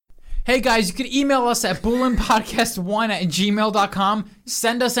Hey guys, you can email us at boolinpodcast1@gmail.com.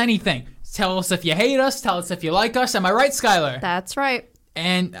 Send us anything. Tell us if you hate us. Tell us if you like us. Am I right, Skylar? That's right.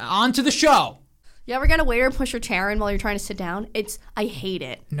 And on to the show. You ever get a waiter push your chair in while you're trying to sit down? I hate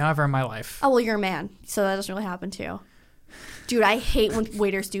it. Never in my life. Oh, well, you're a man, so that doesn't really happen to you. Dude, I hate when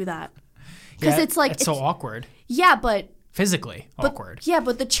waiters do that. Because Yeah, it's like... it's so awkward. Yeah, but... Physically awkward. Yeah,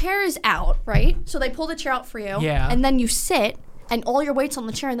 but the chair is out, right? So they pull the chair out for you. Yeah. And then you sit, and all your weight's on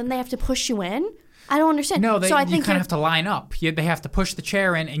the chair, and then they have to push you in? I don't understand. No, so I you think kind of have to line up. They have to push the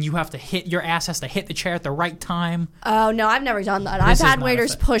chair in, and you have to your ass has to hit the chair at the right time. Oh, no, I've never done that. This I've is had not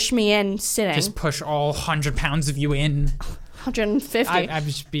waiters push me in sitting. Just push all 100 pounds of you in. 150. I'm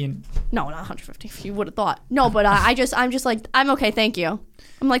just being... No, not 150. If you would have thought. No, but I'm just like, I'm okay, thank you.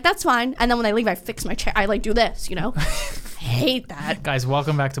 I'm like, that's fine. And then when they leave, I fix my chair. I like do this, you know? I hate that. Guys,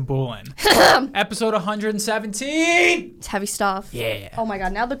 welcome back to Boolin. Episode 117. It's heavy stuff. Yeah. Oh my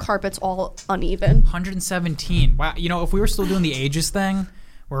God, now the carpet's all uneven. 117. Wow. You know, if we were still doing the ages thing,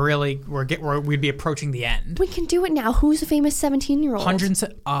 we'd be approaching the end. We can do it now. Who's a famous 17-year-old?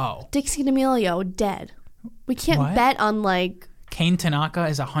 107. Oh. Dixie D'Amelio, dead. We can't What? bet on like... Kane Tanaka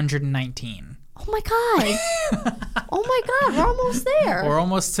is 119. Oh my God. Oh my God, we're almost there. We're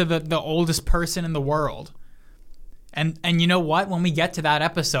almost to the oldest person in the world. And you know what? When we get to that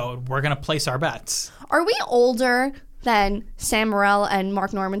episode, we're going to place our bets. Are we older than Sam Morril and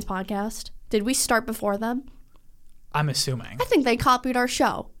Mark Norman's podcast? Did we start before them? I'm assuming. I think they copied our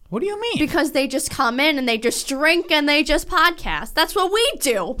show. What do you mean? Because they just come in and they just drink and they just podcast. That's what we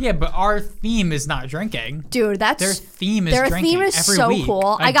do. Yeah, but our theme is not drinking. Dude, Their theme is their drinking. theme is every so week, cool.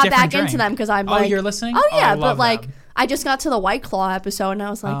 a I got different back into drink. them because I'm like... Oh, you're listening? Oh, yeah, I but love like... them. I just got to the White Claw episode and I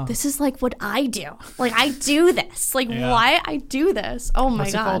was like, this is like what I do. Like, I do this. Like, Yeah. why I do this? Oh, my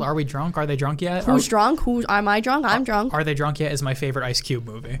What's God. it called? Are we drunk? Are they drunk yet? Who's drunk? Am I drunk? I'm drunk. Are they drunk yet is my favorite Ice Cube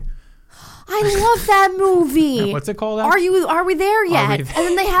movie. I love that movie. What's it called? Are we there yet? we- And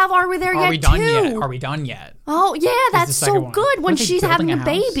then they have Are We There Yet Are we done too. yet? Are we done yet? Oh, yeah, that's the so second one. good when Aren't they she's building having a a house?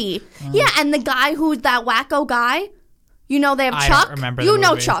 baby. Yeah, and the guy who's that wacko guy. You know they have I Chuck. don't remember You the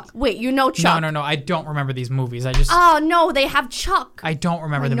know movie. Chuck. Wait, you know Chuck. No. I don't remember these movies. Oh, no, they have Chuck. I don't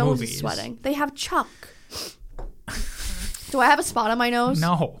remember the my nose movies. is sweating. They have Chuck. Do I have a spot on my nose?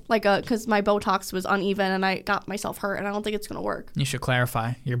 No. Like because my Botox was uneven and I got myself hurt and I don't think it's gonna work. You should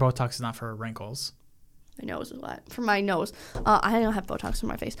clarify. Your Botox is not for wrinkles. My nose is wet. For my nose. I don't have Botox for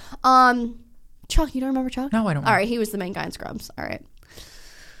my face. Chuck, you don't remember Chuck? No, I don't. All right, he was the main guy in Scrubs. All right.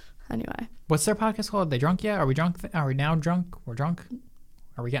 Anyway. What's their podcast called? Are they drunk yet? Are we drunk? Are we now drunk? We're drunk?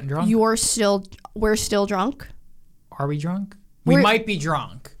 Are we getting drunk? We're still drunk? Are we drunk? We We're- might be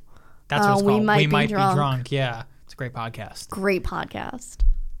drunk. That's what it's we called. might We be might drunk. be drunk. Yeah. It's a great podcast. Great podcast.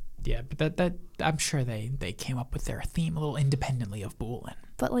 Yeah, but that I'm sure they came up with their theme a little independently of Boolin.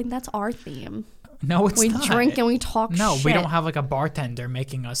 But like that's our theme. No, it's We not. drink and we talk No, shit. we don't have like a bartender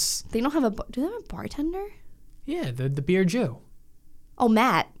making us. They don't have do they have a bartender? Yeah, the beer Jew. Oh,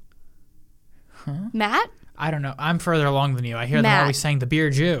 Matt. Matt? I don't know. I'm further along than you. I hear them Matt. always saying the beer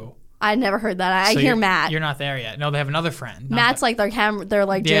Jew. I never heard that. I So hear you're- Matt. You're not there yet. No, they have another friend. Not Matt's the- like they're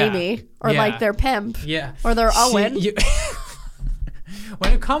like Yeah. Jamie or Yeah. like their pimp. Yeah. Or they're See, Owen.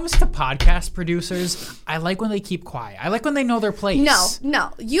 when it comes to podcast producers, I like when they keep quiet. I like when they know their place.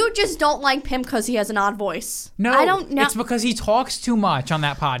 No. You just don't like Pimp because he has an odd voice. No, I don't know. It's because he talks too much on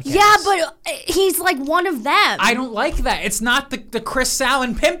that podcast. Yeah, but he's like one of them. I don't like that. It's not the Chris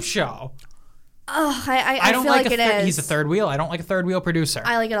Allen Pimp show. Ugh, I don't feel like a it is. He's a third wheel. I don't like a third wheel producer.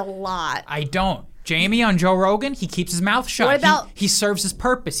 I like it a lot. I don't. Jamie on Joe Rogan, he keeps his mouth shut. What about- he serves his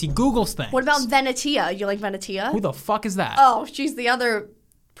purpose. He Googles things. What about Venetia? You like Venetia? Who the fuck is that? Oh, she's the other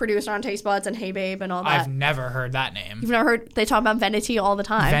producer on Taste Buds and Hey Babe and all that. I've never heard that name. You've never heard? They talk about Venetia all the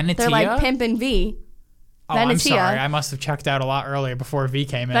time. Venetia? They're like Pimp and V. Oh, I'm Venetia. sorry. I must have checked out a lot earlier before V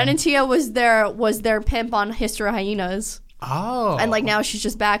came in. Venetia was their pimp on History of Hyenas. Oh. And like now she's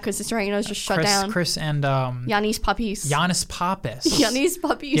just back because History of Hyenas just shut down. Chris and Yanis Papis. Giannis Papis. Yanis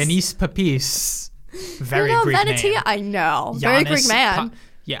Papis. Yanis Papis. Very you know, Greek Venetia? name. I know. Very Giannis Greek man.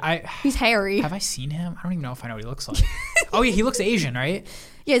 Yeah, He's hairy. have I seen him? I don't even know if I know what he looks like. Oh yeah, he looks Asian, right?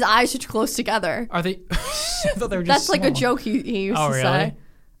 Yeah, his eyes are too close together. Are they? I thought they were just That's like a small. joke he used Oh, to really? say.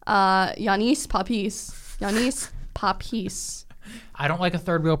 Yanis Papis. Yanis Papis. I don't like a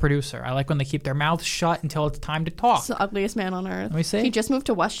third wheel producer. I like when they keep their mouths shut until it's time to talk. He's the ugliest man on earth. Let me see. He just moved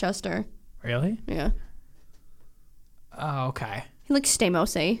to Westchester. Really? Yeah. Oh, okay. He looks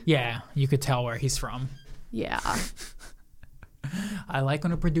Stamos-y. Yeah, you could tell where he's from. Yeah. I like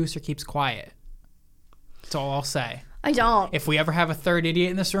when a producer keeps quiet. That's all I'll say. I don't. If we ever have a third idiot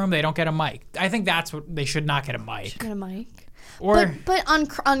in this room, they don't get a mic. I think that's what they should not get a mic. Get a mic. Or But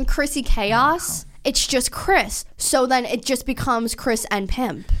on Chrissy Chaos, it's just Chris. So then it just becomes Chris and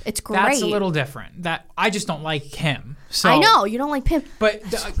Pimp. It's great. that's a little different. That I just don't like him. So I know you don't like Pimp. But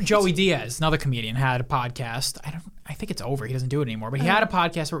Joey Diaz, another comedian, had a podcast. I think it's over. He doesn't do it anymore. But he had a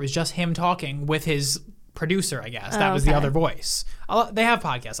podcast where it was just him talking with his producer. I guess that was the okay. other voice. They have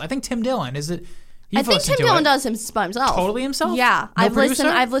podcasts. I think Tim Dillon is it. I think Tim Dillon does him by himself. Totally himself. Yeah, No I've producer?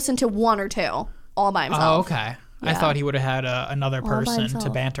 listened to one or two all by himself. Oh, okay. I Yeah. thought he would have had another by person to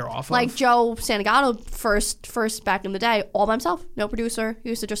himself. banter off Like of. Joe Santagato first back in the day, all by himself, no producer. He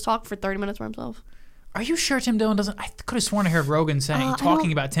used to just talk for 30 minutes by himself. Are you sure Tim Dillon doesn't? I could have sworn I heard Rogan saying, I talking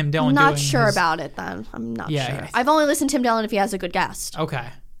don't- about Tim Dillon I'm not doing sure his- about it then. I'm not Yeah, sure. yeah. I've only listened to Tim Dillon if he has a good guest. Okay.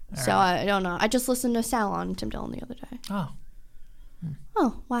 So I don't know. I just listened to Sal on Tim Dillon the other day. Oh.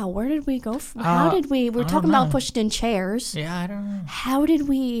 Oh, wow. Where did we go? How did we? We were I talking don't about know. pushing in chairs. Yeah, I don't know. How did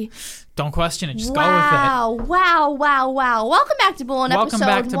we? Don't question it. Just Wow. Welcome back to Bullin' Welcome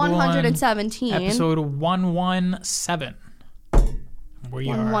back episode to Bullin', 117. go with it. Episode 117. We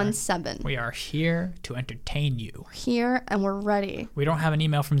are 117. We are here to entertain you. Here and we're ready. We don't have an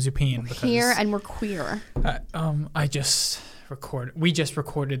email from Zupine because Here and we're queer. we just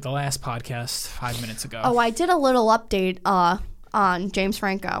recorded the last podcast 5 minutes ago. Oh, I did a little update on James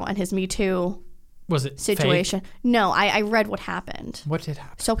Franco and his Me Too Was it situation. fake? No, I read what happened. What did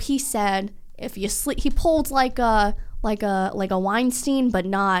happen? So he said if you sleep, he pulled like a Weinstein, but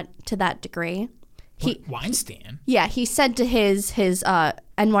not to that degree. Weinstein? Yeah, he said to his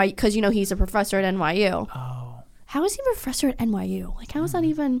NYU, because you know he's a professor at NYU. Oh. How is he a professor at NYU? Like, how is that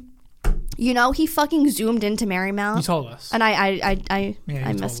even? You know, he fucking zoomed into Marymount. You told us. And I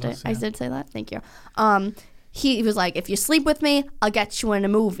you missed told it. us, I yeah. did say that. Thank you. He was like, if you sleep with me, I'll get you in a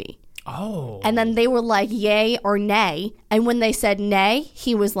movie. Oh. And then they were like, yay or nay. And when they said nay,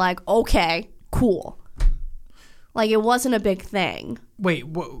 he was like, okay, cool. Like, it wasn't a big thing. Wait,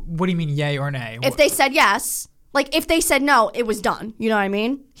 what do you mean yay or nay? If they said yes, like if they said no, it was done. You know what I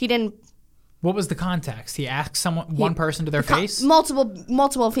mean? He didn't. What was the context? He asked one person to their face?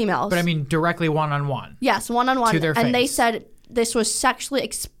 Multiple females. But I mean directly one-on-one. Yes, one-on-one. To their and they face. said this was sexually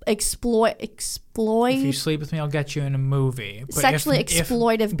exploit. If you sleep with me, I'll get you in a movie. But Sexually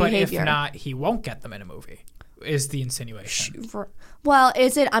exploitive But behavior. if not, he won't get them in a movie, is the insinuation. Well,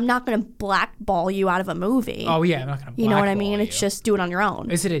 is it? I'm not going to blackball you out of a movie. Oh, yeah, I'm not going to you know what I blackball mean? you. It's just do it on your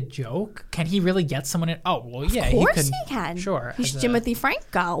own. Is it a joke? Can he really get someone in? Oh, well, yeah. Of course he can. Sure. He's as Timothy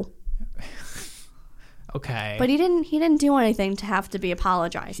Franco. Okay. But he didn't do anything to have to be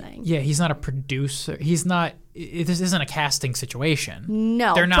apologizing. Yeah, he's not a producer. He's not. This isn't a casting situation.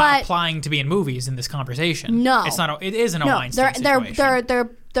 No, They're not but applying to be in movies in this conversation. No. It's not. It isn't a no, Weinstein situation.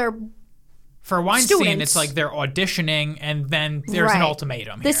 they're For Weinstein, students. it's like they're auditioning and then there's an Right.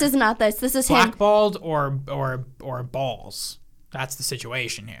 ultimatum. This here. is not this. This is him. Blackballed or balls. That's the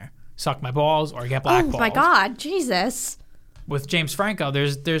situation here. Suck my balls or get Oh blackballed. my God, Jesus! With James Franco,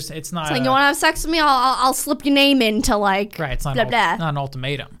 it's not. It's like you want to have sex with me? I'll slip your name into like right. It's not, blah, blah. not an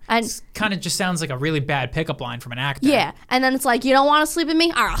ultimatum. And- It kind of just sounds like a really bad pickup line from an actor. Yeah, and then it's like you don't want to sleep with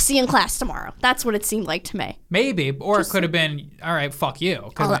me? All right, I'll see you in class tomorrow. That's what it seemed like to me. Maybe, or it could have been, all right, fuck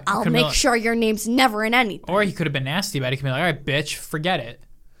you. I'll make sure your name's never in anything. Or he could have been nasty about it. He could be like, all right, bitch, forget it.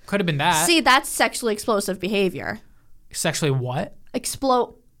 Could have been that. See, that's sexually explosive behavior. Sexually what?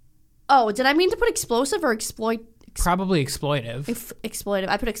 Explode. Oh, did I mean to put explosive or exploit? Probably exploitive. Exploitive.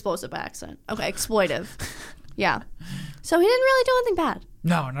 I put explosive by accident. Okay, exploitive. Yeah. So he didn't really do anything bad.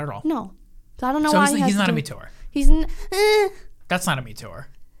 No, not at all. No. So I don't know So why he's not a Me Too'er. He's. That's not a Me Too'er.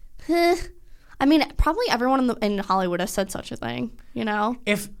 I mean, probably everyone in Hollywood has said such a thing. You know.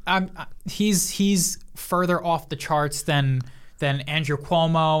 If he's further off the charts than Andrew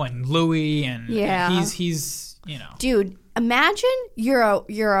Cuomo and Louis and Yeah. he's you know. Dude, imagine you're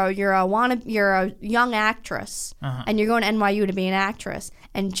a young actress and you're going to NYU to be an actress,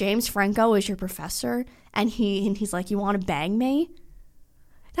 and James Franco is your professor, and he's like, you want to bang me?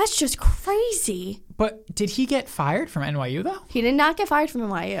 That's just crazy. But did he get fired from NYU though? He did not get fired from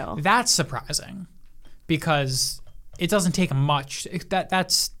NYU. That's surprising because it doesn't take much.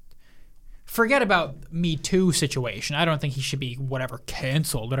 That's forget about Me Too situation. I don't think he should be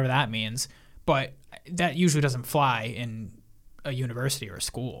canceled, whatever that means. But that usually doesn't fly in a university or a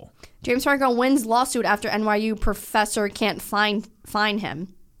school. James Franco wins lawsuit after NYU professor can't fine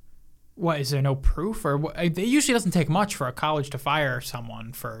him. What, is there no proof? Or what? It usually doesn't take much for a college to fire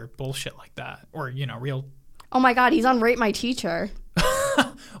someone for bullshit like that. Or, real... Oh my God, he's on Rate My Teacher.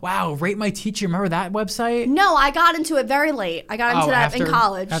 Wow, Rate My Teacher. Remember that website? No, I got into it very late. I got into that in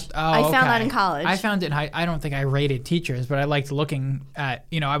college. I found that in okay. college. I found it in I don't think I rated teachers, but I liked looking at,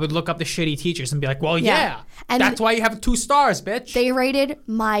 I would look up the shitty teachers and be like, well, yeah. And that's why you have 2 stars, bitch. They rated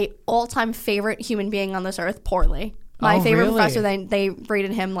my all-time favorite human being on this earth poorly. My favorite really? professor, they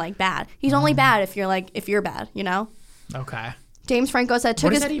rated him like bad. He's only bad if you're bad, Okay. James Franco said, What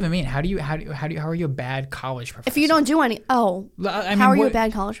does that even mean? How are you a bad college professor? if you don't do how are you a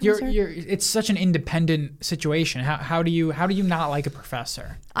bad college professor? It's such an independent situation. How do you not like a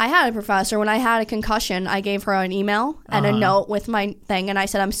professor? I had a professor, when I had a concussion, I gave her an email and a note with my thing, and I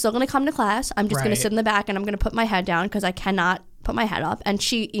said, I'm still going to come to class. I'm just going Right. to sit in the back, and I'm going to put my head down because I cannot put my head up. And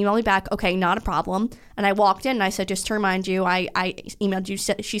she emailed me back, okay, not a problem. And I walked in and I said, just to remind you, I emailed you.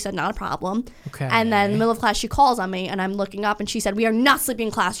 She said, not a problem. Okay. And then in the middle of class, she calls on me, and I'm looking up, and she said, we are not sleeping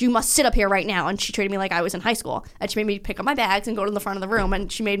in class. You must sit up here right now. And she treated me like I was in high school. And she made me pick up my bags and go to the front of the room,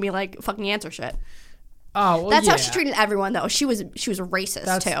 and she made me like fucking answer shit. Oh, well, That's yeah. how she treated everyone, though. She was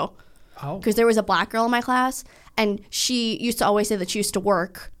racist too. Oh. Because there was a black girl in my class, and she used to always say that she used to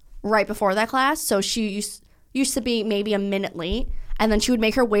work right before that class. So she used to be maybe a minute late, and then she would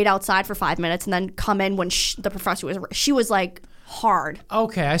make her wait outside for 5 minutes and then come in when the professor was. She was like hard.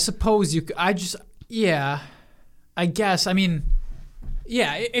 Okay, I suppose I guess. I mean,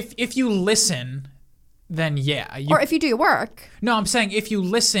 yeah. If you listen, then yeah. Or if you do your work. No, I'm saying if you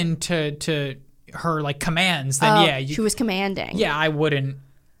listen to her like commands, then yeah. She was commanding. Yeah, I wouldn't.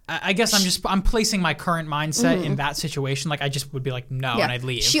 I guess I'm placing my current mindset in that situation. Like I just would be like no, Yeah. and I'd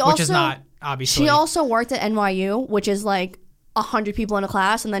leave, She which is also- not obviously. She also worked at NYU, which is like 100 people in a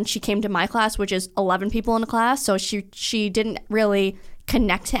class, and then she came to my class, which is 11 people in a class. So she didn't really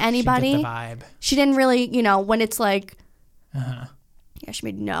connect to anybody. She get the vibe. She didn't really, when it's like, yeah, she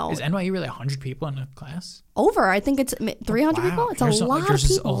made no. Is NYU really 100 people in a class? Over. I think it's 300 Wow. people. It's Yours- a lot yours of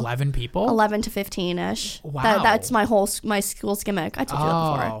is people. 11 people? 11 to 15-ish. Wow. That's my school's gimmick. I told you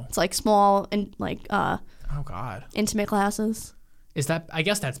that before. Oh. It's like small and like Oh God. intimate classes. Is that? I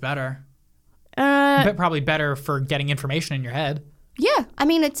guess that's better. Uh, But probably better for getting information in your head. yeah. I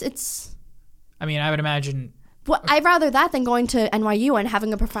mean, it's. I mean, I would imagine. Well, I'd rather that than going to NYU and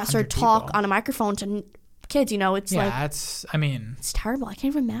having a professor 100 talk people. on a microphone to kids. It's Yeah, like that's. I mean, it's terrible. I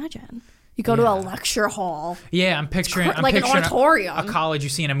can't even imagine. You go to a lecture hall. yeah. I'm picturing like an auditorium. a college you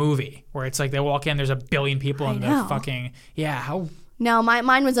see in a movie where it's like they walk in, there's a billion people in the know. fucking. Yeah. How. No,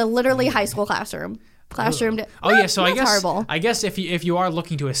 mine was a literally high school classroom. Oh yeah. So I That's guess. horrible. I guess if you are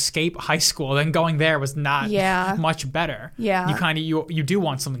looking to escape high school, then going there was not. Yeah. Much better. Yeah. You kind of you do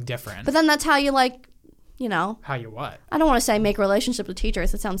want something different. But then that's how you How you what? I don't want to say make relationships with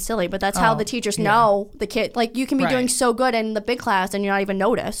teachers. It sounds silly, but that's how the teachers know the kid. Like you can be doing Right. so good in the big class and you're not even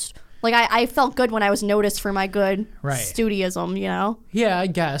noticed. Like I felt good when I was noticed for my good studioism, Yeah, I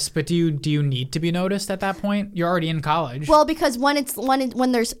guess. But do you need to be noticed at that point? You're already in college. Well, because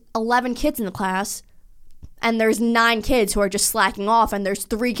when there's 11 kids in the class and there's 9 kids who are just slacking off and there's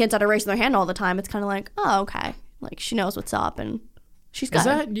 3 kids that are raising their hand all the time, it's kind of like, oh, okay. Like she knows what's up and she's got Is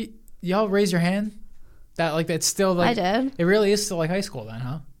that y'all raise your hand? That's still like I did. It really is still like high school then,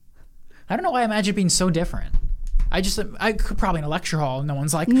 huh? I don't know why I imagine it being so different. I could probably in a lecture hall. No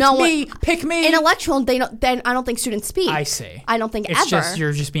one's like pick me. In a lecture hall, I don't think students speak. I see. I don't think it's ever. just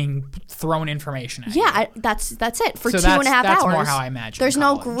you're just being thrown information at you. Yeah, that's it for So 2.5 that's hours. more how I imagine There's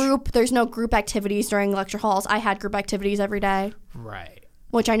college. no group activities during lecture halls. I had group activities every day, Right.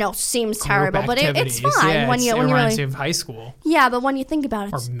 which I know seems terrible, Group but it's activities. fine Yeah, when you it reminds really you of high school yeah. But when you think about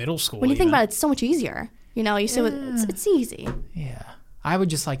it, or middle school. when you think even. about it, it's so much easier. You see, it's easy, Yeah. I would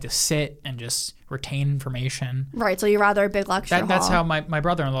just like to sit and just retain information. right? So you'd rather a big lecture hall. That's how my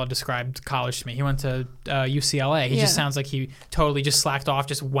brother-in-law described college to me. He went to UCLA. He just sounds like he totally just slacked off,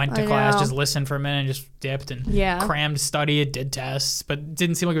 just went to I class, know. just listened for a minute, and just dipped and crammed, studied, did tests, but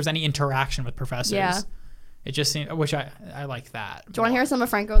didn't seem like there was any interaction with professors. Yeah. It just seemed, which I like that. Do you want to hear some of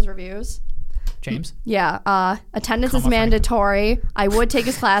Franco's reviews? James? Yeah. Attendance is Franco. mandatory. I would take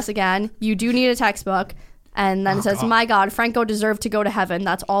his class again. You do need a textbook. And then it says, God. my God, Franco deserved to go to heaven.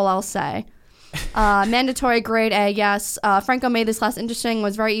 That's all I'll say. Mandatory grade A, yes. Franco made this class interesting,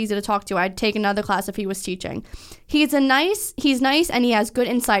 was very easy to talk to. I'd take another class if he was teaching. He's nice and he has good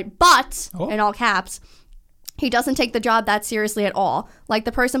insight, but, in all caps, he doesn't take the job that seriously at all. Like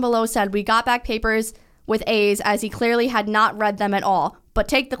the person below said, we got back papers with A's as he clearly had not read them at all. But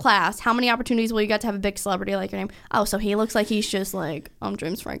take the class. How many opportunities will you get to have a big celebrity like your name? Oh, so he looks like he's just like, I'm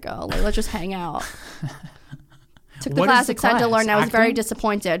James Franco. Like, let's just hang out. Took the What class, is the excited to class? learn. I was very Acting?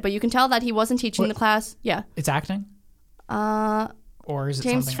 disappointed, but you can tell that he wasn't teaching the class. Yeah. It's acting? Or is it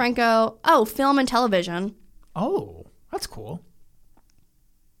James something? Franco. Oh, film and television. Oh, that's cool.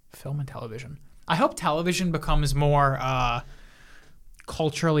 film and television. I hope television becomes more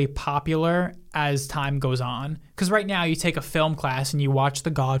culturally popular as time goes on. Because right now you take a film class and you watch The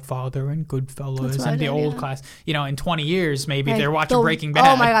Godfather and Goodfellas and the old class. You know, in 20 years, maybe they're watching Breaking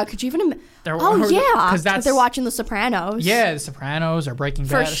Bad. Oh my God, could you even because they're watching The Sopranos. Yeah, The Sopranos or Breaking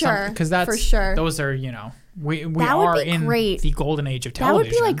Bad. For sure. Because that's, for sure. Those are, you know, we that are would be in great. the golden age of television. That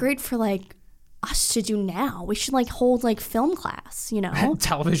would be like great for like us to do now. We should like hold like film class, you know?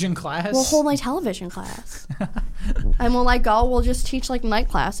 Television class? We'll hold like television class. And we'll just teach like night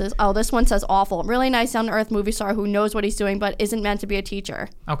classes. Oh, this one says awful. Really nice down to earth movie star who knows what he's doing but isn't meant to be a teacher.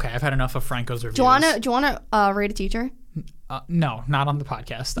 Okay, I've had enough of Franco's reviews. Do you wanna rate a teacher? No, not on the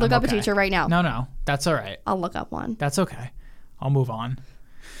podcast. Look up a teacher right now. No, that's all right. I'll look up one. That's okay. I'll move on.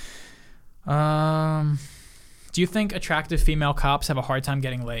 Do you think attractive female cops have a hard time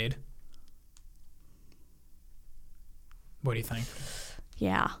getting laid? What do you think?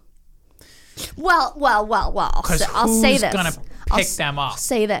 Yeah. Well. Because I'll say this. Who's gonna pick them up? I'll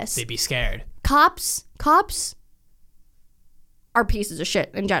say this. They'd be scared. Cops are pieces of shit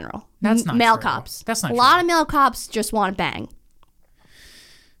in general. That's not male true. cops. That's not a true. lot of male cops just want to bang.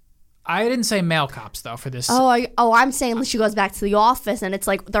 I didn't say male cops though for this. I'm saying she goes back to the office and it's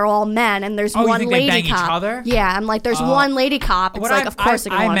like they're all men and there's you one think lady they bang cop. each other? Yeah, I'm like there's one lady cop. It's like of course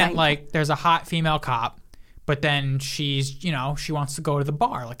they're gonna I want to meant bang. like there's a hot female cop, but then she's, you know, she wants to go to the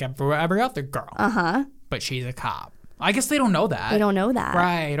bar like every other girl. But she's a cop. I guess they don't know that. They don't know that.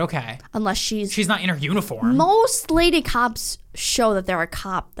 Right, okay. Unless she's not in her uniform. Most lady cops show that they're a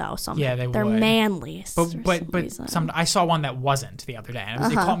cop though. Yeah, they're would. manly. But I saw one that wasn't the other day.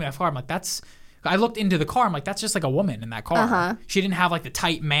 And it caught me off guard. I'm like, I looked into the car. I'm like, that's just like a woman in that car. She didn't have like the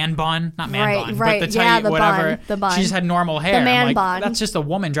tight man bun, not man bun, but the tight whatever. The bun. She just had normal hair. The man I'm like, bun. That's just a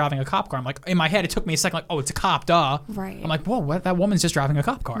woman driving a cop car. I'm like, in my head, it took me a second. Like, oh, it's a cop, duh. Right. I'm like, whoa, what? That woman's just driving a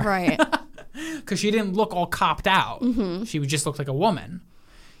cop car. Right. Because she didn't look all copped out. She just looked like a woman.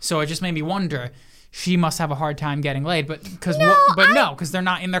 So it just made me wonder. She must have a hard time getting laid, because they're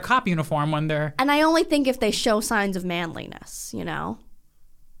not in their cop uniform when they're. And I only think if they show signs of manliness, you know.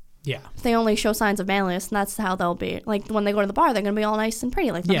 Yeah. If they only show signs of manliness, and that's how they'll be. Like when they go to the bar, they're gonna be all nice and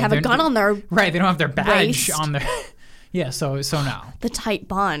pretty. Like they have a gun on their right. They don't have their badge waist. on their. Yeah. So no. The tight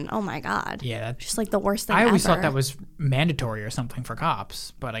bun. Oh my God. Yeah. That's just like the worst thing. I always ever. thought that was mandatory or something for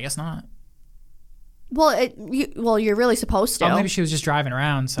cops, but I guess not. Well, you're really supposed to. Oh, maybe she was just driving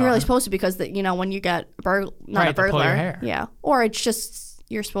around. So you're really supposed to because when you get a burglar, pull your hair. Yeah, or it's just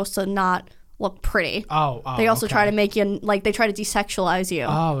you're supposed to not look pretty. Oh, they also try to make you they try to desexualize you.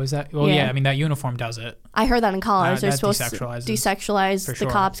 Oh, is that? Well, yeah. I mean, that uniform does it. I heard that in college. They're that supposed to desexualize the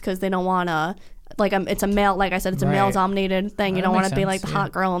cops because they don't want to. Like it's a male. Like I said, it's a male-dominated thing. You don't want to be like the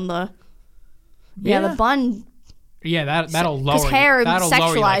hot girl in the. Yeah, the bun. Yeah, that'll lower. Because hair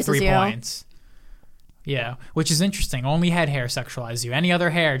sexualizes you like 3 points. Yeah, which is interesting. Only head hair sexualizes you. Any other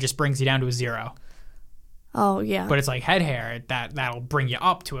hair just brings you down to a 0. Oh, yeah. But it's like head hair, that'll bring you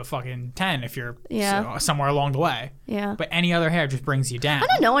up to a fucking 10 if you're somewhere along the way. Yeah. But any other hair just brings you down. I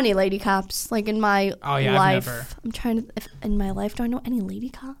don't know any lady cops. Like in my life. I've never. I'm trying to. In my life, do I know any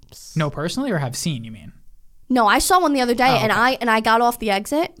lady cops? No, personally, or have seen, you mean? No, I saw one the other day, okay. and I got off the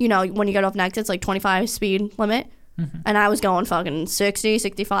exit. You know, when you get off an exit, it's like 25 speed limit. And I was going fucking 60,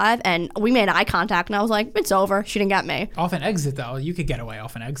 65, and we made eye contact, and I was like, it's over. She didn't get me. Off an exit, though. You could get away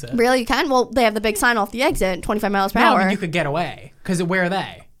off an exit. Really? You can? Well, they have the big sign off the exit, 25 miles per hour. I mean, you could get away. Because where are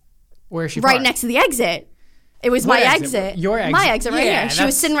they? Where is she Right parked? next to the exit. It was my exit. Your exit. My exit right here. She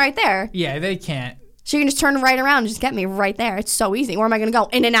was sitting right there. Yeah, they can't. She can just turn right around and just get me right there. It's so easy. Where am I going to go?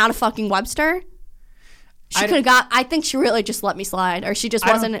 In and out of fucking Webster? She could have got. I think she really just let me slide, or she just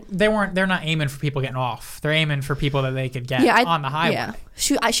wasn't. They're not aiming for people getting off. They're aiming for people that they could get on the highway. Yeah,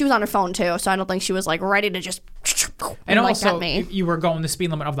 she was on her phone too, so I don't think she was like ready to just. And also, get me. you were going the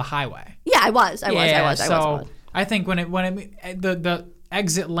speed limit of the highway. Yeah, I was. I was. I think when the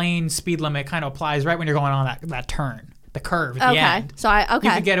exit lane speed limit kind of applies right when you're going on that turn, the curve at the end. So you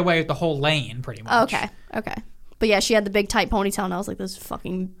could get away with the whole lane pretty much. Okay. But yeah, she had the big tight ponytail, and I was like, this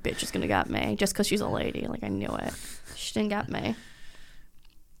fucking bitch is going to get me just because she's a lady. Like, I knew it. She didn't get me.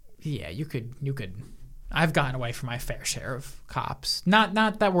 Yeah, you could. I've gotten away from my fair share of cops. Not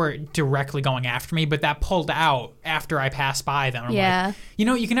that were directly going after me, but that pulled out after I passed by them. I'm like,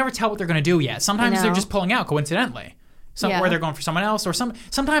 you can never tell what they're going to do yet. Sometimes they're just pulling out coincidentally. Where they're going for someone else, or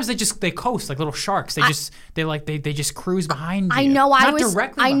sometimes they coast like little sharks. They just cruise behind you. I know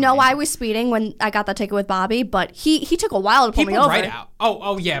I was speeding when I got that ticket with Bobby, but he took a while to pull me over. Right out.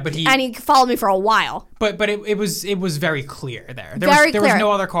 Oh yeah, but he followed me for a while. But it was very clear there. There clear. was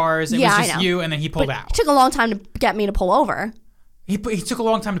no other cars. It was just you, and then he pulled out. It took a long time to get me to pull over. He took a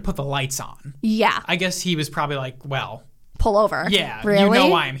long time to put the lights on. Yeah. I guess he was probably like, well, Pull over. yeah, Really? you know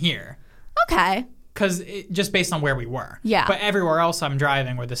why I'm here. Okay. Because just based on where we were. Yeah. But everywhere else I'm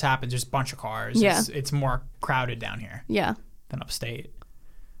driving where this happens, there's a bunch of cars. Yeah. It's more crowded down here Yeah. than upstate.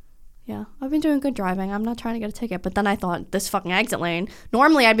 Yeah. I've been doing good driving. I'm not trying to get a ticket. But then I thought, this fucking exit lane.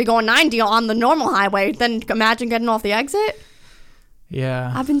 Normally, I'd be going 90 on the normal highway. Then imagine getting off the exit.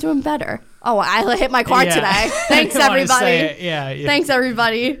 Yeah. I've been doing better. Oh, I hit my car Yeah. today. Thanks, I didn't wanna say everybody. it. Yeah. Thanks,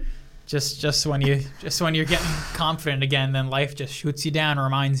 everybody. Just when you're getting confident again, then life just shoots you down and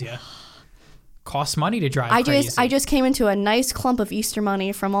reminds you. Costs money to drive crazy. I just came into a nice clump of Easter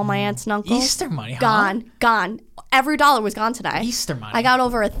money from all my aunts and uncles. Easter money, huh? Gone. Every dollar was gone today. Easter money. I got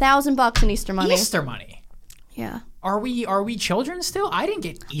over $1,000 in Easter money. Easter money. Yeah. Are we children still? I didn't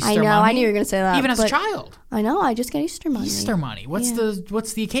get Easter I know. money. I knew you were gonna say that. Even as a but child. I know. I just get Easter money. Easter money. What's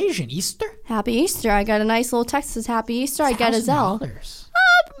the occasion? Easter? Happy Easter. I got a nice little text that says Happy Easter. I get a Zelle. $1,000.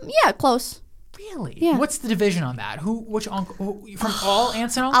 Yeah, close. Really? Yeah. What's the division on that? Which uncle? From all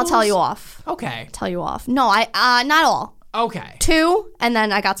aunts and uncles? I'll tell you off. Okay. No, I not all. Okay. 2, and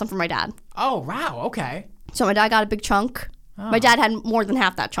then I got some from my dad. Oh wow. Okay. So my dad got a big chunk. Oh. My dad had more than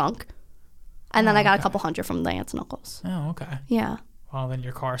half that chunk. And then I got a couple hundred from the aunts and uncles. Oh okay. Yeah. Well then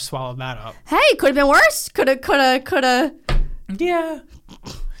your car swallowed that up. Hey, could have been worse. Coulda. Yeah.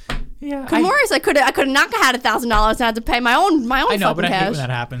 Yeah. Could worse. I could have not had $1,000 and had to pay my own I know, fucking but I hate cash. when that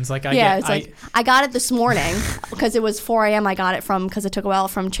happens. Like I Yeah, get, it's like I got it this morning because it was 4 a.m. I got it from because it took a while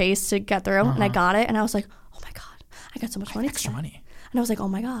from Chase to get through, and I got it, and I was like, oh my god, I got so much money. extra money. And I was like, oh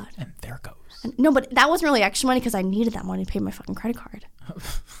my god. And there it goes. No, but that wasn't really extra money because I needed that money to pay my fucking credit card.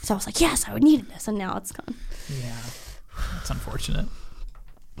 So I was like, yes, I would needed this, and now it's gone. Yeah. That's unfortunate.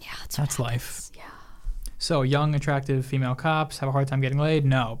 Yeah, That's life. Yeah. So young, attractive female cops have a hard time getting laid?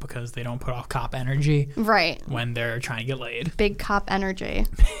 No, because they don't put off cop energy Right. when they're trying to get laid. Big cop energy.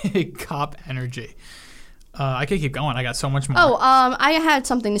 Cop energy. I could keep going. I got so much more. Oh, I had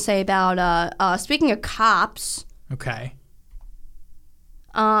something to say about speaking of cops. Okay.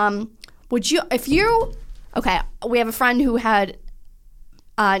 Would you, if you, okay, we have a friend who had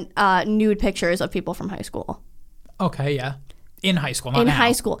nude pictures of people from high school. Okay, yeah. In high school, not In now.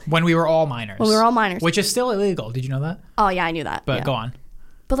 high school. When we were all minors. When we were all minors. Which is still illegal. Did you know that? Oh yeah, I knew that. But yeah. go on.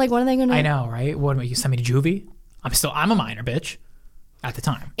 But like, what are they gonna? I know, right? What, you send me to juvie? I'm a minor, bitch. At the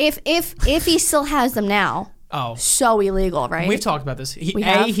time. If he still has them now, Oh. so illegal, right? We've talked about this. We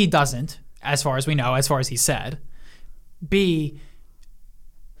have? He doesn't, as far as we know, as far as he said. B,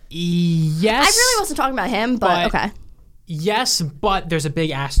 yes. I really wasn't talking about him, but okay. Yes, but there's a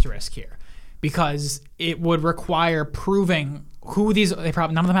big asterisk here because it would require proving who these. They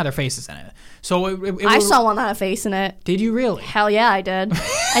probably none of them had their faces in it. So it I would, saw one that had a face in it. Did you really? Hell yeah, I did,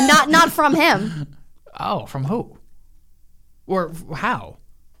 and not from him. Oh, from who? Or how?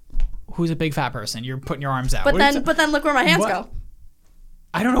 Who's a big fat person? You're putting your arms out. But What are you then look where my hands What? go.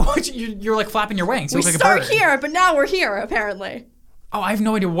 I don't know what you're like flapping your wings. You We look like start a bird. here, but now we're here apparently. Oh, I have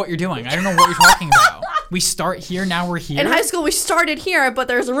no idea what you're doing. I don't know what you're talking about. We start here, now we're here. In high school, we started here, but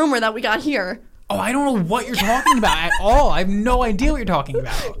there's a rumor that we got here. Oh, I don't know what you're talking about at all. I have no idea what you're talking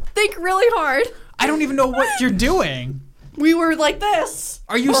about. Think really hard. I don't even know what you're doing. We were like this.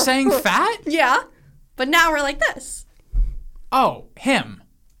 Are you saying fat? Yeah, but now we're like this. Oh, him.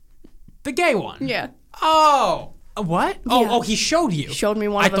 The gay one. Yeah. Oh. What? Oh, Yeah. oh, he showed you. Showed me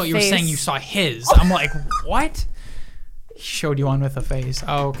one I of a thought you were face. saying you saw his. I'm like, what? He showed you one with a face.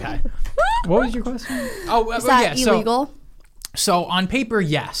 Oh, okay. What was your question? Oh, Is that yeah. illegal? So on paper,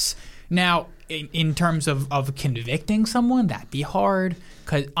 yes. Now, in terms of convicting someone, that'd be hard.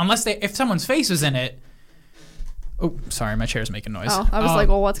 Cause if someone's face was in it. Oh, sorry, my chair's making noise. Oh, I was like,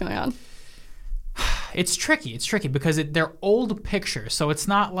 well, what's going on? It's tricky. It's tricky because they're old pictures, so it's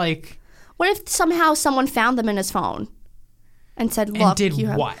not like. What if somehow someone found them in his phone and said, look, And did you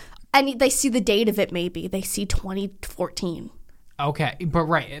have... what? And they see the date of it maybe. They see 2014. Okay, but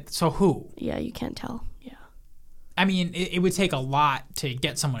right. So who? Yeah, you can't tell. Yeah. I mean, it would take a lot to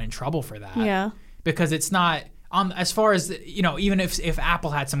get someone in trouble for that. Yeah. Because it's not. As far as, even if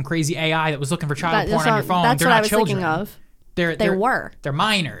Apple had some crazy AI that was looking for child porn on your phone, That's they're what not I was children. thinking of. They're were. They're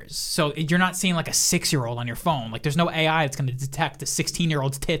minors. So you're not seeing like a 6-year-old on your phone. Like there's no AI that's going to detect a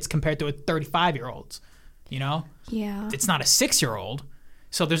 16-year-old's tits compared to a 35-year-old's. You know? Yeah. It's not a 6-year-old.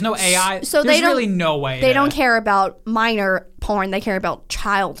 So there's no AI. So there's they don't- really no way. They don't care about minor porn. They care about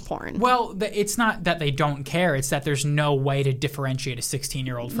child porn. Well, it's not that they don't care. It's that there's no way to differentiate a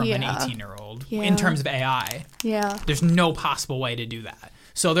 16-year-old from an Yeah. 18-year-old Yeah. in terms of AI. Yeah. There's no possible way to do that.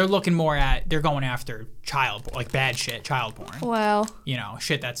 So they're going after child, like bad shit, child porn. Well.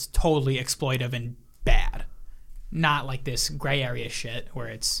 Shit that's totally exploitive and bad. not like this gray area shit where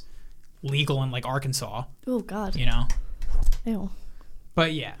it's legal in like Arkansas, Oh God. you know. Ew.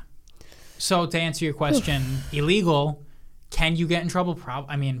 But yeah. So to answer your question, illegal. Can you get in trouble?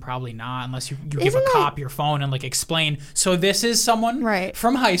 Probably not, unless you give a Isn't cop your phone and like explain. So this is someone Right.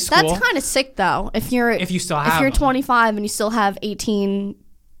 from high school. That's kind of sick though. If you still have if you're them. 25 and you still have 18,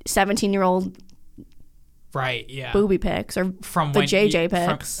 17-year-old right? Yeah. booby pics or From the when JJ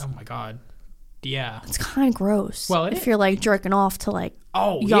from- pics. oh my god. Yeah. It's kind of gross. Well, if you're like jerking off to like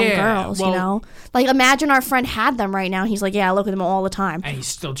young yeah. girls, Well, you know, like imagine our friend had them right now. He's like, yeah, I look at them all the time. and he's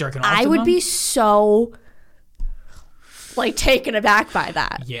still jerking off. I to would them? be so like taken aback by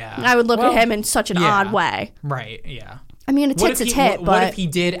that. Yeah. I would look Well, at him in such an yeah. odd way. Right. Yeah. I mean, a What tit's if a he- tit, what but if he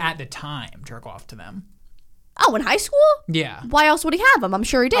did at the time jerk off to them? oh, in high school, Yeah. why else would he have them? I'm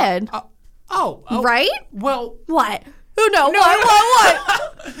sure he did. Oh. Right? Well. What? Who knows?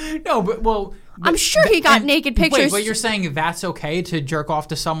 What? No, but well. I'm sure he got naked Wait, pictures. but you're saying that's okay to jerk off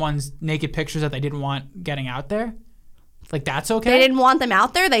to someone's naked pictures that they didn't want getting out there? Like that's okay? They didn't want them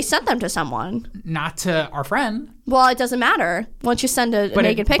out there. They sent them to someone. Not to our friend. Well, it doesn't matter. Once you send a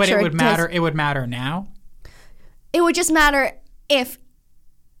naked picture, But it would does- matter. It would matter now. It would just matter if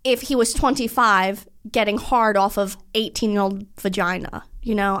he was 25 getting hard off of 18-year-old vagina.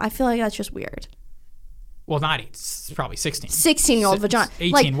 You know, I feel like that's just weird. Well, not 8. It's probably 16. 16-year-old vagina.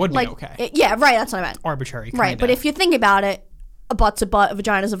 18 would be okay. Yeah, right. That's what I meant. Arbitrary. Right, kinda. but if you think about it, a butt's a butt, a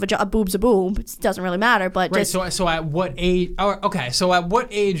vagina's a vagina, a boob's a boob. It doesn't really matter. But Right. just So at what age? Oh, okay. So at what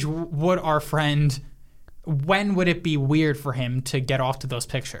age would our friend? When would it be weird for him to get off to those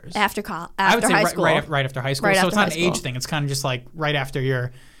pictures? after I would say high right, school. right after high school. Right so after it's not high an age school. thing. It's kind of just like right after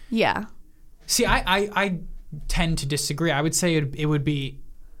your. Yeah. See, I tend to disagree. I would say it would be.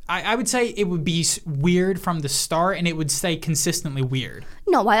 I would say it would be weird from the start, and it would stay consistently weird.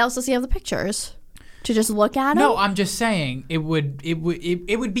 No, why else does he have the pictures? To just look at them? No, I'm just saying it would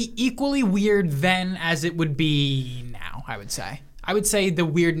be equally weird then as it would be now. I would say the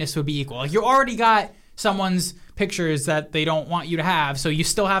weirdness would be equal. Like you already got someone's pictures that they don't want you to have, so you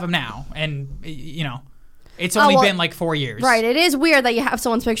still have them now, and you know, it's only been like 4 years. Right. It is weird that you have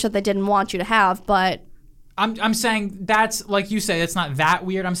someone's picture that they didn't want you to have, but I'm saying that's like you say. It's not that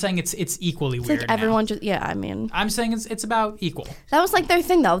weird. I'm saying it's equally it's weird. like now. everyone just I mean I'm saying it's about equal. that was like their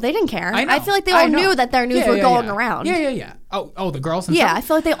thing though. They didn't care. I know. feel like they I all know. knew that their news were going around. Yeah. Oh, the girls. Yeah, I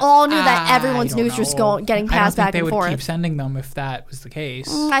feel like they all knew that everyone's I don't news was know. getting passed back I and don't think they would keep forth. sending them if that was the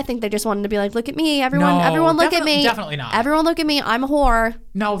case. I think they just wanted to be like, look at me, everyone. No, Everyone, look at me. definitely not. Everyone, look at me. I'm a whore.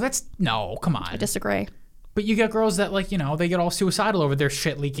 No, come on. I disagree. But you get girls that like they get all suicidal over their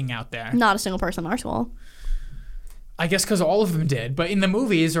shit leaking out there. Not a single person in our school. I guess because all of them did. But in the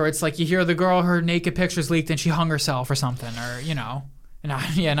movies, or it's like you hear the girl, her naked pictures leaked and she hung herself or something, or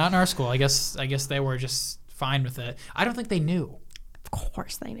not in our school. I guess they were just fine with it. I don't think they knew. Of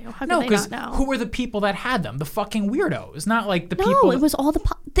course they knew. How could No, they because not know? who were the people that had them? The fucking weirdos, not like the No, people. it was all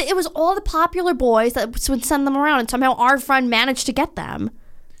the popular boys that would send them around, and somehow our friend managed to get them.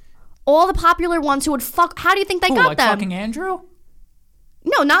 All the popular ones who would fuck. How do you think they got like them? fucking Andrew.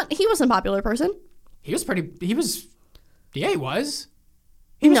 No, not he wasn't a popular person. He was. Yeah, he was.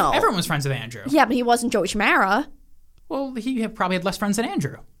 No. Everyone was friends with Andrew. Yeah, but he wasn't Joey Chimera. Well, he probably had less friends than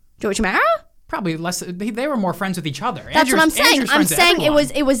Andrew. Joey Chimera? Probably less. They were more friends with each other. That's what I'm saying. I'm saying it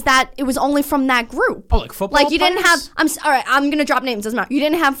was only from that group. Oh, like football. Like you didn't players? have. All right. I'm gonna drop names. Doesn't matter. You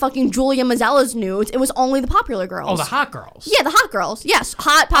didn't have fucking Julia Mazzella's nudes. It was only the popular girls. Oh, the hot girls. Yeah, the hot girls. Yes,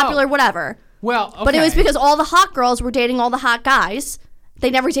 hot, popular, whatever. Well, okay. But it was because all the hot girls were dating all the hot guys. They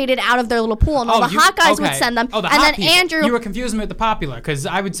never dated out of their little pool, and all the hot guys would send them. Oh, the and hot then people. Andrew. You were confusing me with the popular because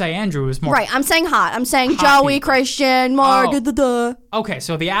I would say Andrew was more. Right. I'm saying hot. I'm saying Hot Joey, people. Christian, Mark. Oh. Okay,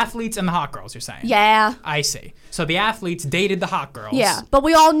 so the athletes and the hot girls, you're saying? Yeah. I see. So the athletes dated the hot girls. Yeah, but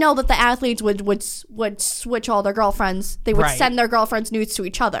we all know that the athletes would switch all their girlfriends. They would Right. send their girlfriends nudes to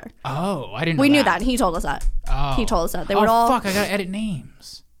each other. Oh, I didn't know We knew that. that. He told us that. Oh. He told us that. They would all. Fuck, I gotta edit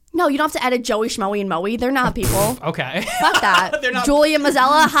names. No, you don't have to edit Joey, Schmoey, and Moe. They're not people. Okay. Fuck that. They're not- Julia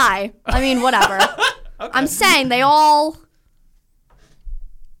Mazzella, hi. I mean, whatever. Okay. I'm saying they all.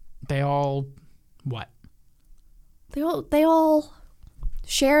 They all. What? They all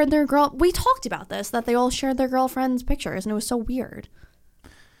shared their girl. We talked about this, that they all shared their girlfriends' pictures, and it was so weird.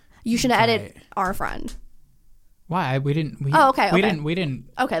 You should edit Right. our friend. Why? We didn't. Oh, okay, We okay. didn't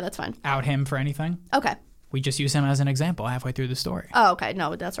Okay, that's fine. out him for anything. Okay. We just use him as an example halfway through the story. Oh, okay.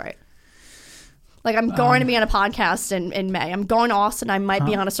 No, that's right. Like, I'm going to be on a podcast in May. I'm going to Austin. I might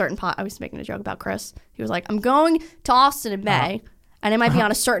be on a certain I was making a joke about Chris. He was like, I'm going to Austin in May, and I might be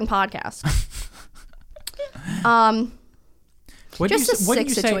on a certain podcast. Just a sick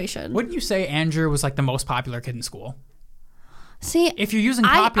situation. Wouldn't you say Andrew was like the most popular kid in school? See, If you're using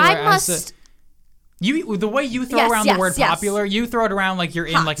popular I must. as the way you throw Yes, around yes, the word yes. popular, you throw it around like you're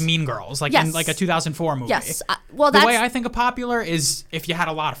in Hot. like Mean Girls, like Yes. in like a 2004 movie. Yes. Well, The that's way I think of popular is if you had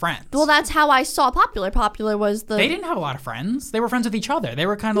a lot of friends. that's how I saw popular. Popular was the They didn't have a lot of friends. They were friends with each other. They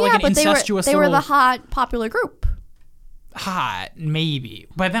were kind of yeah, like an but incestuous they were little the hot popular group. hot, maybe.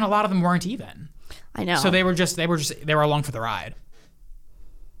 But then a lot of them weren't even. I know. So they were along for the ride.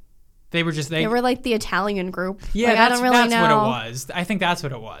 They were like the Italian group. Yeah, like, that's, I don't really that's know. what it was. I think that's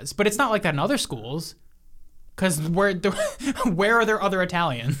what it was. But it's not like that in other schools. Because where are there other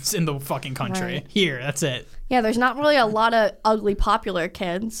Italians in the fucking country? Right. Here, that's it. Yeah, there's not really a lot of ugly popular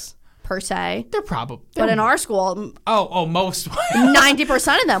kids per se. They're probably. But in our school, most.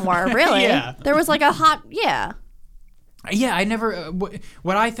 90% of them were really. Yeah. There was like a hot Yeah, I never.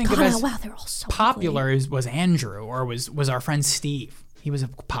 What I think of God, as wow, they're all so popular was Andrew, or was our friend Steve. He was a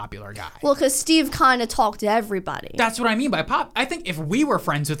popular guy. Well, because Steve kind of talked to everybody. That's what I mean by pop. I think if we were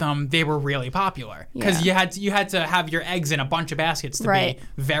friends with them, they were really popular because you had to have your eggs in a bunch of baskets to Right.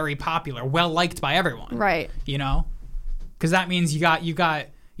 be very popular, well liked by everyone. Right. You know, because that means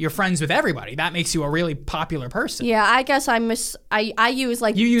you're friends with everybody. That makes you a really popular person. Yeah, I guess I use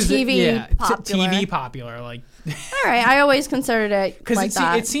like You use TV popular. TV popular, like All right, I always considered it because like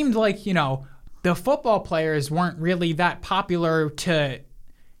that. it seemed like the football players weren't really that popular to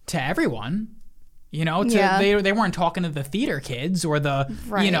everyone. Yeah. They weren't talking to the theater kids or the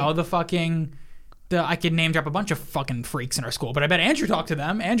Right. the fucking I could name drop a bunch of fucking freaks in our school, but I bet Andrew talked to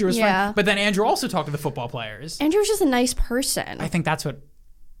them. Andrew was Yeah. fun, but then Andrew also talked to the football players. Andrew's just a nice person. I think that's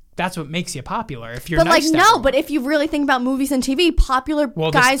what makes you popular. If you're But nice like to no, everyone. but if you really think about movies and TV, popular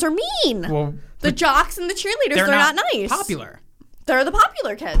guys are mean. Well, The jocks and the cheerleaders, they're not nice. popular. They're the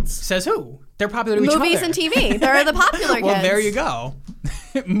popular kids. Says who? They're popular to each other. Movies and TV, they're the popular kids. Well, there you go.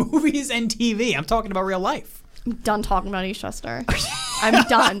 Movies and TV. I'm talking about real life. I'm done talking about Eastchester. I'm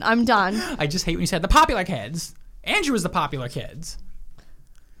done. I'm done. I just hate when you said the popular kids. Andrew was the popular kids.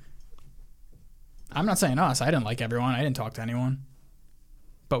 I'm not saying us. I didn't like everyone. I didn't talk to anyone.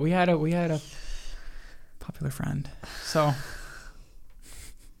 But we had a popular friend. So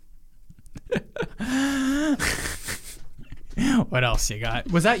what else you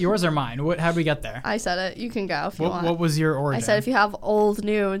got? Was that yours or mine? How'd we get there? I said it. You can go if you want. What was your origin? I said if you have old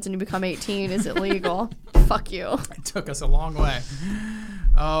nudes and you become 18, is it legal? Fuck you. It took us a long way.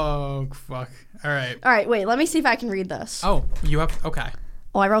 Oh, fuck. All right. All right, wait. Let me see if I can read this. Oh, you have... Okay.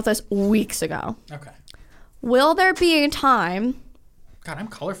 Oh, I wrote this weeks ago. Okay. Will there be a time... God, I'm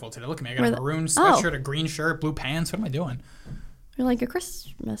colorful today. Look at me. I got a Where the- maroon sweatshirt, a green shirt, blue pants. What am I doing? You're like a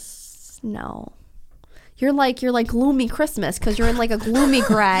Christmas... No. You're like gloomy Christmas because you're in like a gloomy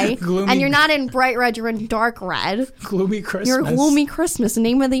gray. Gloomy- And you're not in bright red, you're in dark red. Gloomy Christmas. You're gloomy Christmas,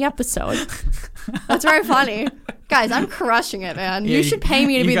 name of the episode. That's very funny. Guys, I'm crushing it, man. Yeah, you should pay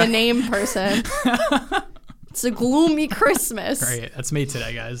me to you be got- the name person. It's a gloomy Christmas. Great. That's me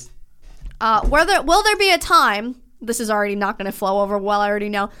today, guys. Will there be a time, this is already not going to flow over well, I already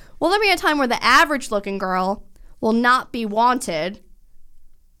know. Will there be a time where the average looking girl will not be wanted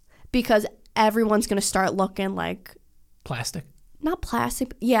because everyone's going to start looking like, Plastic? not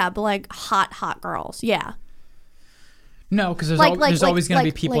plastic, but like hot girls. Yeah. No, because there's, Like- there's like- always going to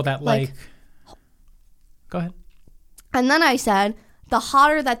be like- people that like- Go ahead. And then I said, the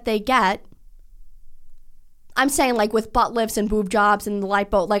hotter that they get, I'm saying like with butt lifts and boob jobs and the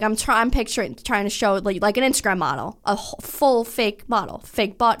lipo, like I'm trying to show like an Instagram model, a full fake model,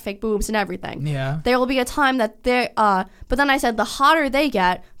 fake butt, fake boobs and everything. Yeah. There will be a time that but then I said the hotter they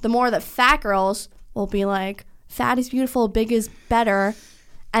get, the more that fat girls will be like, fat is beautiful, big is better.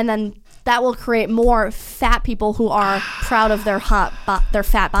 And then that will create more fat people who are proud of their their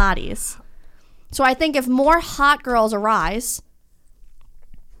fat bodies. So I think if more hot girls arise,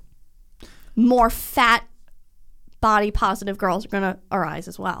 more fat body positive girls are going to arise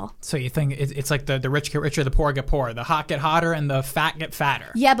as well. So you think it's like the rich get richer, the poor get poorer, the hot get hotter, and the fat get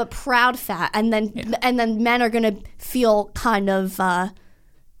fatter. Yeah, but proud fat, and then men are going to feel kind of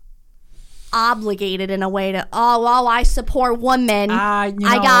obligated in a way to, I support women. I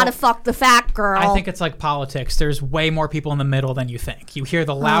gotta fuck the fat girl. I think it's like politics. There's way more people in the middle than you think. You hear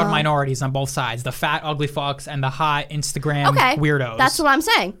the loud minorities on both sides, the fat ugly fucks and the hot Instagram weirdos. That's what I'm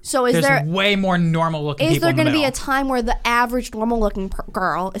saying. So There's way more normal looking people in the going to middle. be a time where the average normal looking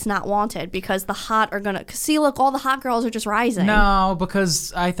girl is not wanted because the hot are going to, see, look, all the hot girls are just rising. No,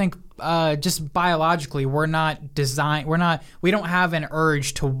 because I think just biologically we don't have an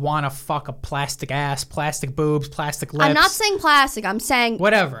urge to want to fuck a plastic ass, plastic boobs, plastic lips. I'm not saying plastic. I'm saying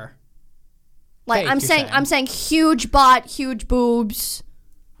whatever. Like fake, I'm saying huge butt, huge boobs.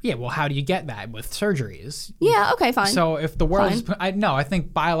 Yeah, well, how do you get that with surgeries? Yeah, okay, fine. So if the world is, I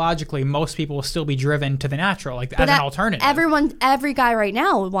think biologically most people will still be driven to the natural, like But as an alternative. every guy right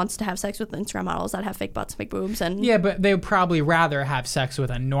now wants to have sex with Instagram models that have fake butts, fake boobs, and Yeah, but they would probably rather have sex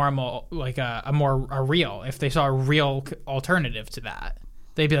with a normal, like a real, if they saw a real alternative to that.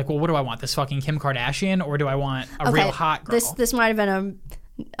 They'd be like, well, what do I want? This fucking Kim Kardashian, or do I want a real hot girl? This might have been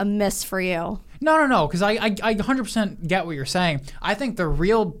a miss for you. No, because I 100% get what you're saying. I think the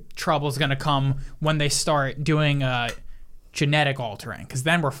real trouble is going to come when they start doing genetic altering, because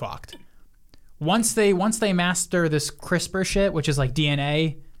then we're fucked. Once they master this CRISPR shit, which is like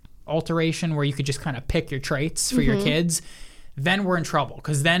DNA alteration, where you could just kind of pick your traits for your kids, then we're in trouble,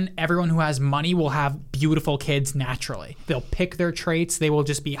 because then everyone who has money will have beautiful kids naturally. They'll pick their traits. They will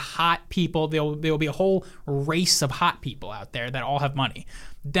just be hot people. There will be a whole race of hot people out there that all have money.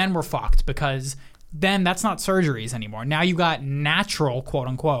 Then we're fucked, because then that's not surgeries anymore. Now you got natural, quote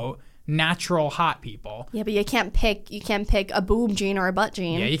unquote, natural hot people. Yeah, but you can't pick a boob gene or a butt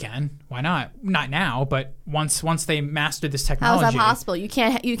gene. Yeah, you can. Why not? Not now, but once they master this technology. How's that possible? You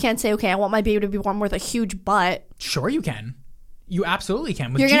can't say, okay, I want my baby to be born with a huge butt. Sure, you can. You absolutely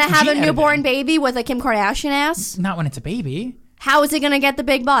can. You're gonna have a newborn baby with a Kim Kardashian ass? Not when it's a baby. How is it gonna get the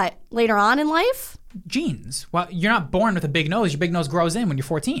big butt later on in life? Genes. Well, you're not born with a big nose. Your big nose grows in when you're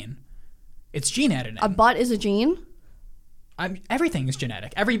 14. It's gene editing. A butt is a gene? Everything is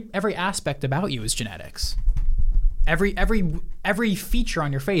genetic. Every aspect about you is genetics. Every feature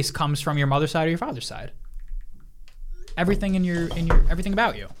on your face comes from your mother's side or your father's side. Everything in your everything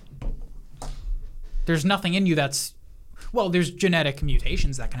about you. There's nothing in you that's, well, there's genetic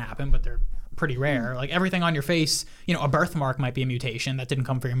mutations that can happen, but they're pretty rare. Like everything on your face, a birthmark might be a mutation that didn't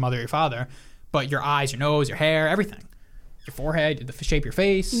come from your mother or your father, but your eyes, your nose, your hair, everything, your forehead, the shape of your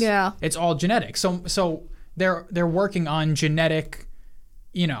face, yeah, it's all genetic. So they're working on genetic,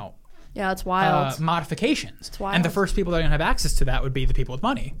 yeah, it's wild modifications. It's wild. And the first people that are gonna have access to that would be the people with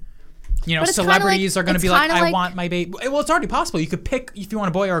money. Celebrities are gonna be like, I want my baby. Well, it's already possible. You could pick if you want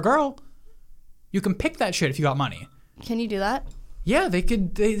a boy or a girl. You can pick that shit if you got money. Can you do that? Yeah, they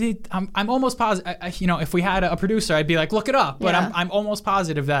could. I'm almost positive. If we had a producer, I'd be like, look it up. But yeah. I'm almost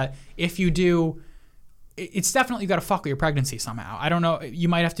positive that if you do, it's definitely you got to fuck with your pregnancy somehow. I don't know. You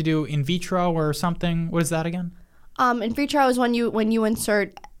might have to do in vitro or something. What is that again? In vitro is when you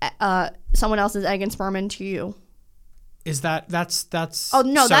insert someone else's egg and sperm into you. Is that's? Oh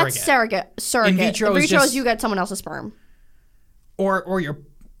no, surrogate. that's surrogate. In vitro is you get someone else's sperm. Or your.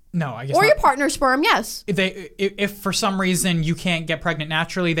 No, I guess. Or not. your partner's sperm, yes. If for some reason you can't get pregnant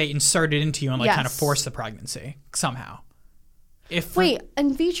naturally, they insert it into you and kind of force the pregnancy somehow. Wait,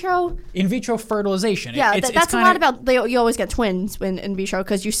 in vitro? In vitro fertilization. Yeah, that's a lot about. You always get twins in vitro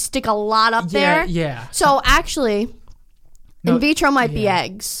because you stick a lot up there. Yeah. So actually, in vitro might be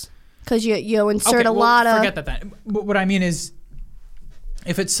eggs because you insert a lot of. Forget that then. What I mean is,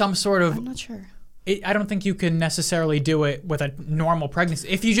 if it's some sort of. I'm not sure. I don't think you can necessarily do it with a normal pregnancy.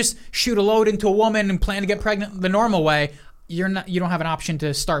 If you just shoot a load into a woman and plan to get pregnant the normal way, you don't have an option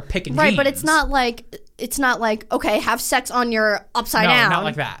to start picking right, genes. But it's not like okay, have sex on your upside down. Not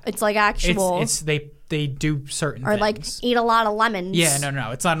like that. It's like actual. It's they do certain or things. like eat a lot of lemons. Yeah,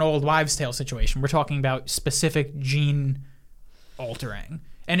 no. It's not an old wives' tale situation. We're talking about specific gene altering,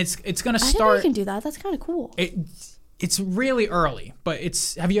 and it's going to start. I didn't know you can do that. That's kind of cool. It's really early, but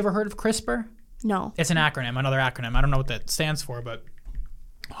it's. Have you ever heard of CRISPR? No. It's an acronym, another acronym. I don't know what that stands for, but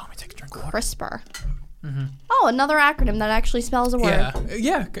let me take a drink of water. CRISPR. Mm-hmm. Oh, another acronym that actually spells a word.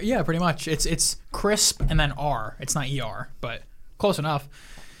 Yeah, pretty much. It's CRISP and then R. It's not ER, but close enough.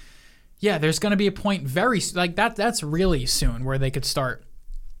 Yeah, there's going to be a point that's really soon where they could start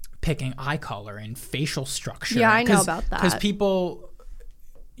picking eye color and facial structure. Yeah, I know about that. Because people,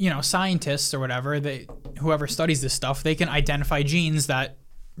 scientists or whatever, whoever studies this stuff, they can identify genes that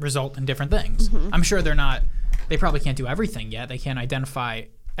result in different things. Mm-hmm. I'm sure they probably can't do everything yet. They can't identify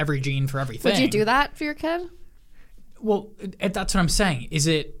every gene for everything. Would you do that for your kid? Well, that's what I'm saying.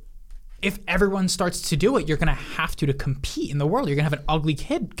 If everyone starts to do it, you're going to have to compete in the world. You're going to have an ugly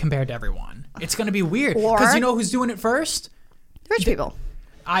kid compared to everyone. It's going to be weird. Because you know who's doing it first? Rich people.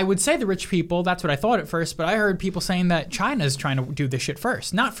 I would say the rich people. That's what I thought at first. But I heard people saying that China's trying to do this shit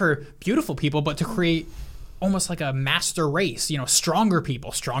first. Not for beautiful people, but to create almost like a master race, stronger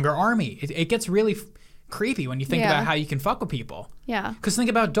people, stronger army. It gets really creepy when you think about how you can fuck with people. Yeah. Because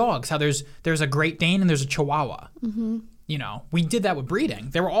think about dogs, how there's a Great Dane and there's a Chihuahua. Mm-hmm. We did that with breeding.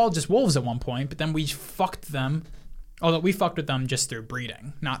 They were all just wolves at one point, but then we fucked them. Although we fucked with them just through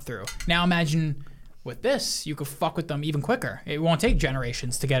breeding, not through. Now imagine With this, you could fuck with them even quicker. It won't take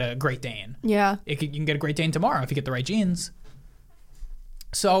generations to get a Great Dane. Yeah. You can get a Great Dane tomorrow if you get the right genes.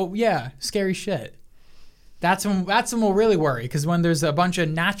 So, yeah, scary shit. That's when we'll really worry, because when there's a bunch of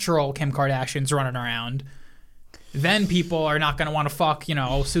natural Kim Kardashians running around, then people are not going to want to fuck,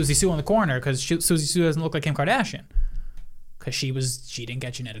 Susie Sue in the corner, because Susie Sue doesn't look like Kim Kardashian. Because she didn't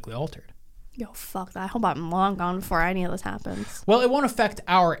get genetically altered. Yo, fuck that. I hope I'm long gone before any of this happens. Well, it won't affect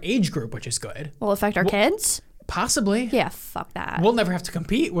our age group, which is good. Will it affect our kids? Possibly. Yeah, fuck that. We'll never have to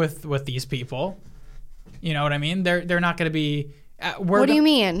compete with these people. You know what I mean? They're not going to be... what do you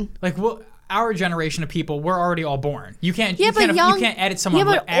mean? Like, our generation of people, we're already all born. You can't you can't edit someone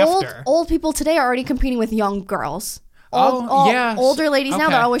after. Old people today are already competing with young girls. Older ladies now,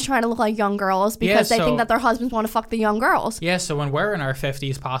 they're always trying to look like young girls because they think that their husbands want to fuck the young girls. Yeah, so when we're in our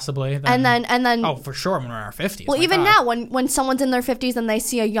 50s, possibly. Then, and then. Oh, for sure, when we're in our 50s. Well, even now, when someone's in their 50s and they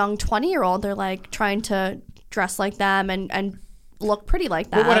see a young 20-year-old, they're like trying to dress like them and look pretty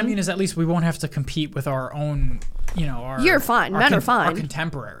like them. Well, what I mean is, at least we won't have to compete with our own. You're fine. Men are fine. Our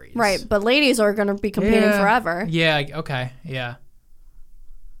contemporaries. Right, but ladies are going to be competing forever. Yeah, okay, yeah.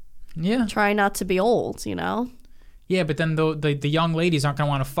 Yeah. Try not to be old, Yeah, but then the young ladies aren't going to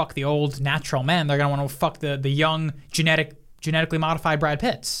want to fuck the old natural men. They're going to want to fuck the young genetically modified Brad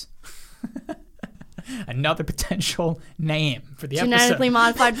Pitts. Another potential name for the genetically episode.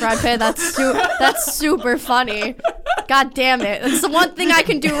 Modified Brad Pitt. That's super funny. God damn it. That's the one thing I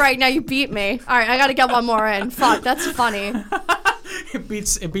can do right now. You beat me. All right, I got to get one more in. Fuck, that's funny. It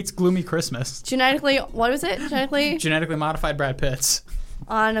beats Gloomy Christmas. What was it? Genetically Modified Brad Pitts.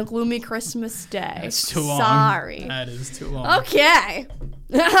 On a gloomy Christmas day. That's too long. Sorry. That is too long. Okay.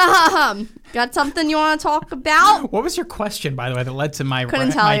 Got something you want to talk about? What was your question, by the way, that led to my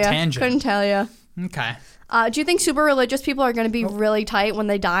tangent? Couldn't tell you. Okay. Do you think super religious people are going to be really tight when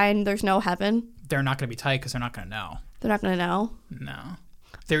they die and there's no heaven? They're not going to be tight because they're not going to know. They're not going to know? No.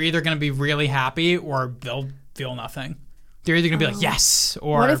 They're either going to be really happy or they'll feel nothing. They're either going to be like, yes,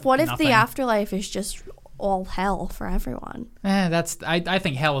 or what if nothing. the afterlife is just all hell for everyone? I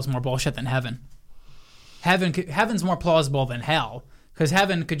think hell is more bullshit than heaven. Heaven's more plausible than hell, because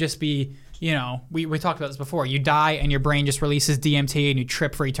heaven could just be, we talked about this before. You die and your brain just releases DMT and you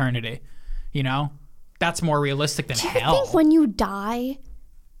trip for eternity. That's more realistic than hell. Do you think when you die,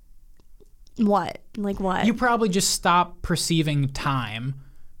 what? Like what? You probably just stop perceiving time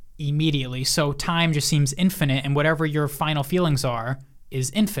immediately, so time just seems infinite, and whatever your final feelings are is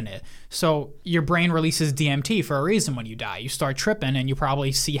infinite. So your brain releases DMT for a reason when you die. You start tripping and you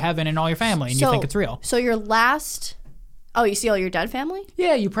probably see heaven in all your family and you think it's real. So your last... Oh, you see all your dead family?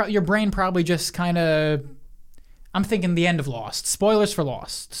 Yeah, your brain probably just kind of... I'm thinking the end of Lost. Spoilers for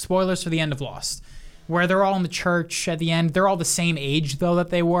Lost. Spoilers for the end of Lost. Where they're all in the church at the end. They're all the same age, though,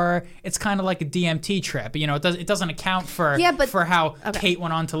 that they were. It's kind of like a DMT trip. It doesn't account for how Kate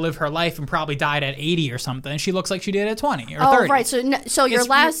went on to live her life and probably died at 80 or something. She looks like she did at 20 or 30. Oh, right. So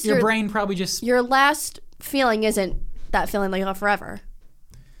your brain probably just... Your last feeling isn't that feeling that you'll have forever.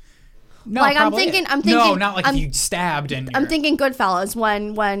 No, like probably. I'm thinking. No, not like if you stabbed and... I'm thinking Goodfellas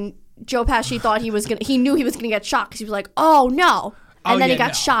when Joe Pesci thought he knew he was gonna get shot because he was like, oh no, and then he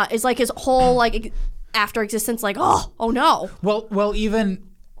got shot. It's like his whole after existence, like, oh no. Well, even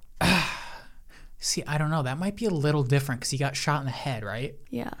see, I don't know. That might be a little different because he got shot in the head, right?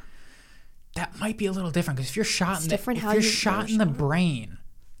 Yeah. That might be a little different because if you're shot in the brain,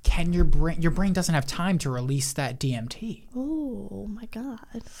 can your brain doesn't have time to release that DMT? Oh my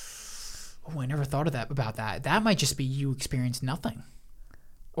god. Oh, I never thought about that. That might just be you experience nothing.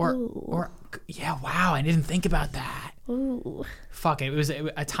 Or yeah, wow, I didn't think about that. Ooh. Fuck, it was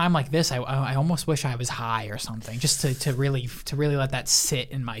a time like this. I almost wish I was high or something, just to really let that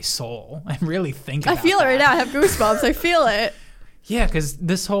sit in my soul and really think about it. I feel it right now. I have goosebumps. I feel it. Yeah, because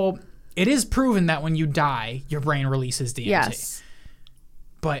it is proven that when you die, your brain releases DMT. Yes.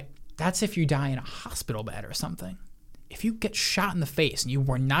 But that's if you die in a hospital bed or something. If you get shot in the face and you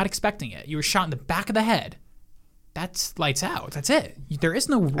were not expecting it, you were shot in the back of the head, that's lights out. That's it. There is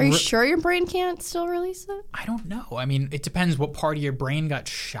no... Are you sure your brain can't still release it? I don't know. I mean, it depends what part of your brain got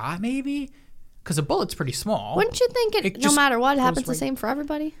shot, maybe? Because a bullet's pretty small. Wouldn't you think no matter what, it happens the same for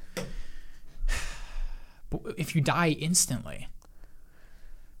everybody? But if you die instantly,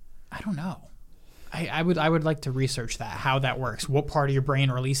 I don't know. I would like to research that, how that works. What part of your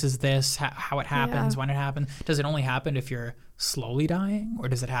brain releases this, how it happens, when it happens. Does it only happen if you're slowly dying? Or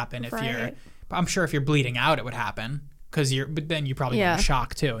does it happen if you're... I'm sure if you're bleeding out, it would happen. but then you probably Yeah. get a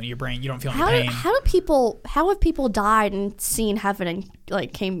shock too, and your brain, you don't feel any How pain. have people died and seen heaven and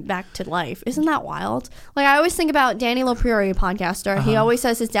like came back to life? Isn't that wild? Like I always think about Danny Lopriori, a podcaster. He always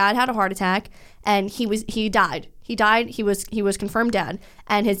says his dad had a heart attack and he died. He died. He was confirmed dead.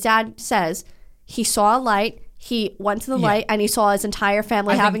 And his dad says he saw a light. He went to the light and he saw his entire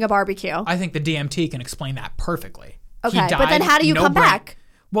family having a barbecue. I think the DMT can explain that perfectly. Okay, He died, but then how do you come back?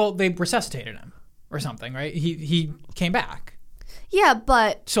 Well, they resuscitated him or something, right? He came back. Yeah,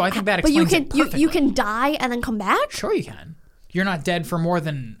 but So I think that but you explains can it perfectly. you can die and then come back. Sure you can. You're not dead for more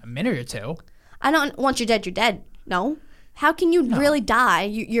than a minute or two. I don't. Once you're dead, you're dead. No. How can you really die?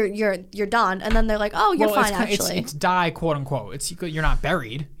 You're done, and then they're like, oh, you're fine. Actually, it's die, quote unquote. You're not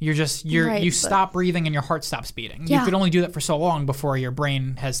buried. Right, you stop breathing and your heart stops beating. Yeah. You could only do that for so long before your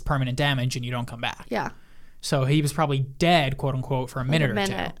brain has permanent damage and you don't come back. yeah. So he was probably dead, quote unquote, for a minute or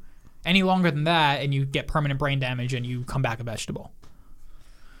two. Any longer than that, and you get permanent brain damage and you come back a vegetable.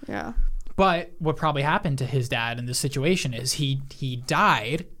 Yeah. But what probably happened to his dad in this situation is he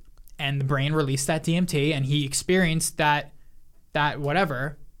died, and the brain released that DMT, and he experienced that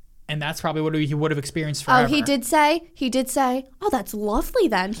whatever, and that's probably what he would have experienced forever. Oh, he did say, oh, that's lovely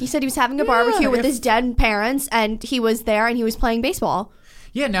then. He said he was having a barbecue with his dead parents, and he was there, and he was playing baseball.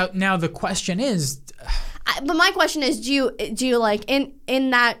 Yeah, now the question is... But my question is, do you like, in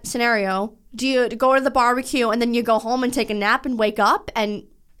that scenario, do you go to the barbecue, and then you go home and take a nap and wake up and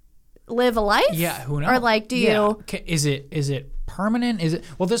live a life? Yeah, who knows? Or like, do you... Is it permanent? Is it...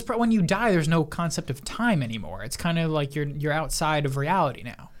 Well, when you die, there's no concept of time anymore. It's kind of like you're outside of reality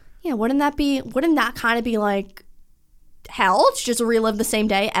now. Yeah, wouldn't that kind of be like hell to just relive the same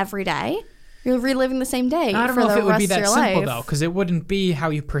day every day? You're reliving the same day. I don't for know if the it would be rest of that your simple life. though, because it wouldn't be how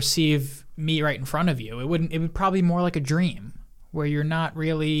you perceive me right in front of you. It would probably be more like a dream where you're not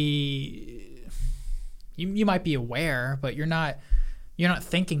really... You might be aware, but you're not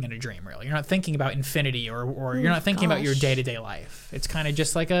thinking in a dream really. You're not thinking about infinity or you're not thinking about your day-to-day life. It's kind of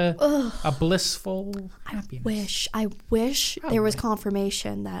just like a blissful happiness. I wish there was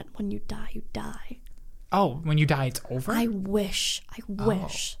confirmation that when you die, you die. Oh, when you die, it's over? I wish.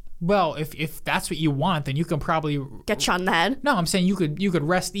 Well, if that's what you want, then you can probably... Get shot in the head. No, I'm saying you could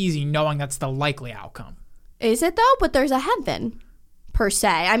rest easy knowing that's the likely outcome. Is it though? But there's a heaven, per se.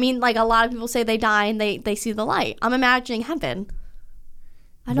 I mean, like a lot of people say they die and they see the light. I'm imagining heaven.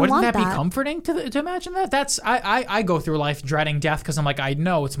 I don't want that. Wouldn't that be comforting to imagine that? That's I go through life dreading death because I'm like, I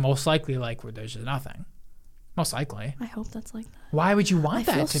know it's most likely like where there's nothing. Most likely. I hope that's like that. Why would you want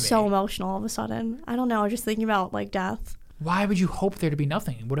that to be? I feel so emotional all of a sudden. I don't know. Just thinking about like death. Why would you hope there to be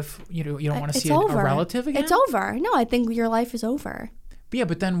nothing? What if you don't want to see a relative again? It's over. No, I think your life is over. Yeah,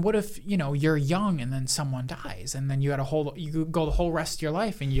 but then what if you're young and then someone dies and then you go the whole rest of your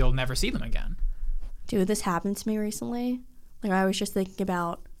life and you'll never see them again? Dude, this happened to me recently. Like I was just thinking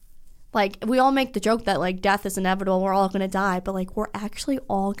about, like we all make the joke that like death is inevitable. We're all gonna die, but like we're actually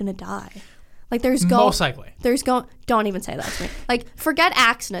all gonna die. Like most likely. Don't even say that to me. Like forget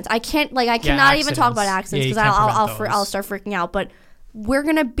accidents. I cannot even talk about accidents because I'll start freaking out. But we're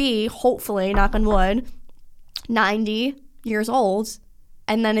gonna be hopefully, knock on wood, 90 years old,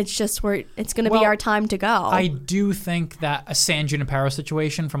 and then it's just it's gonna be our time to go. I do think that a San Junipero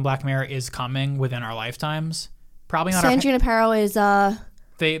situation from Black Mirror is coming within our lifetimes. Probably not. San Junipero is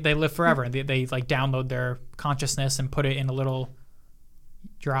They live forever. They like download their consciousness and put it in a little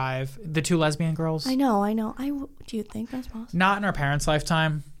drive. The two lesbian girls. I know. Do you think that's possible? Not in our parents'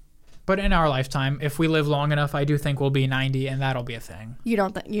 lifetime, but in our lifetime, if we live long enough, I do think we'll be 90, and that'll be a thing. You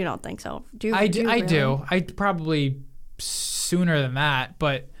don't think so? I do. I probably sooner than that,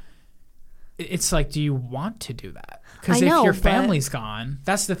 but it's like, do you want to do that? Because if your family's gone,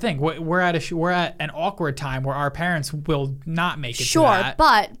 that's the thing. We're at an awkward time where our parents will not make it. Sure, to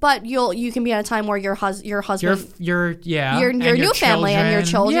that. but you can be at a time where your husband, your new family and your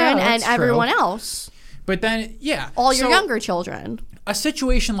children and everyone else. But then all your younger children. A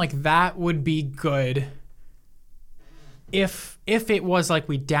situation like that would be good if it was like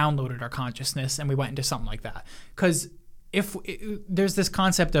we downloaded our consciousness and we went into something like that. Because there's this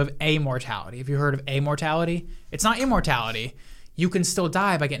concept of amortality. Have you heard of amortality? It's not immortality. You can still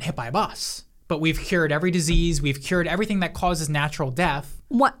die by getting hit by a bus. But we've cured every disease. We've cured everything that causes natural death.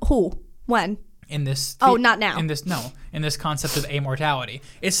 What? Who? When? In this... not now. In this concept of amortality.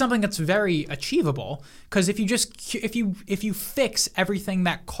 It's something that's very achievable. Because if you fix everything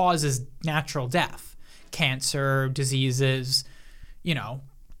that causes natural death, cancer, diseases,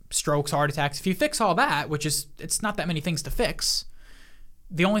 strokes, heart attacks. If you fix all that, it's not that many things to fix,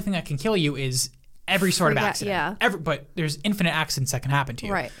 the only thing that can kill you is every sort of Forget- accident. yeah. But there's infinite accidents that can happen to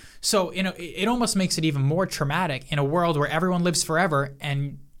you. Right. So, it almost makes it even more traumatic in a world where everyone lives forever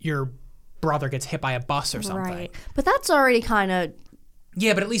and your brother gets hit by a bus or something. Right. But that's already kind of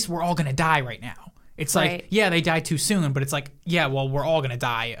Yeah, but at least we're all going to die right now. It's Right. like, yeah, they died too soon, but it's like, yeah, well, we're all going to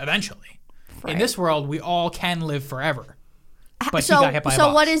die eventually. Right. In this world, we all can live forever. But so. he got hit by a So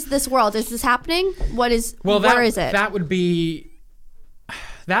bus. what is this world? Is this happening? What is? Well, where is it? That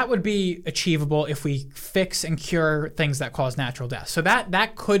would be achievable if we fix and cure things that cause natural death. So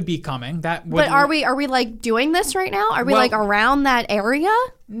that could be coming. That would, But are we like doing this right now? Are we Well- like around that area?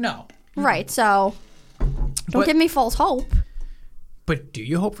 No. Right. So don't But- give me false hope. But do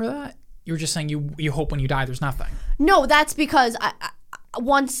you hope for that? You were just saying you hope when you die there's nothing. No, that's because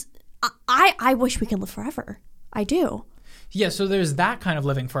I wish we could live forever. I do. Yeah, so there's that kind of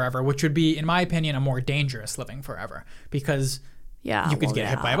living forever, which would be, in my opinion, a more dangerous living forever because Yeah. you could well, get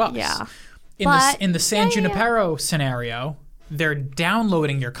hit yeah, by a bus. Yeah. In the San yeah, yeah. Junipero scenario, they're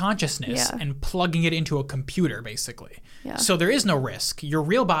downloading your consciousness Yeah. and plugging it into a computer, basically. Yeah. So there is no risk. Your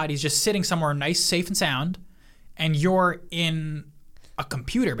real body's just sitting somewhere nice, safe, and sound, and you're in a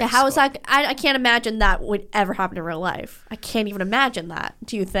computer, Yeah, basically. how is that? I can't imagine that would ever happen in real life. I can't even imagine that.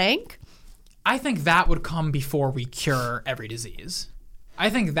 Do you think? I think that would come before we cure every disease. I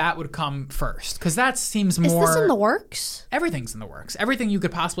think that would come first, because that seems more... Is this in the works? Everything's in the works. Everything you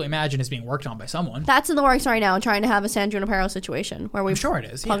could possibly imagine is being worked on by someone. That's in the works right now, trying to have a San Junipero situation where we I'm sure it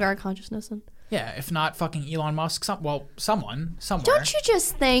is. plug Yeah. our consciousness in. Yeah, if not fucking Elon Musk, someone, somewhere. Don't you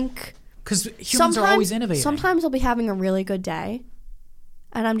just think Because humans are always innovating. sometimes I'll be having a really good day,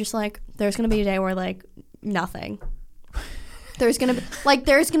 and I'm just like, there's gonna be a day where like nothing. There's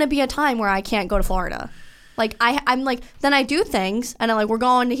gonna be a time where I can't go to Florida. Like I'm like, then I do things and I'm like, we're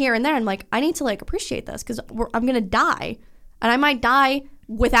going to here and there, and like I need to like appreciate this because I'm gonna die, and I might die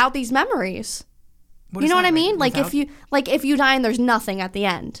without these memories. You know what I mean? Like if you die and there's nothing at the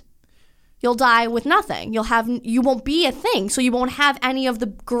end, you'll die with nothing. You won't be a thing, so you won't have any of the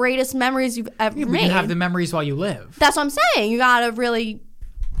greatest memories you've ever But made. you have the memories while you live. That's what I'm saying. You gotta really.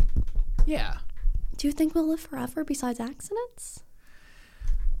 Yeah. Do you think we'll live forever besides accidents?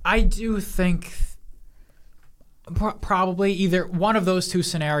 I do think probably either one of those two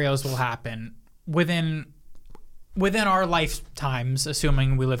scenarios will happen within our lifetimes,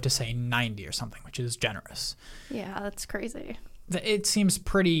 assuming we live to say 90 or something, which is generous. Yeah, that's crazy. It seems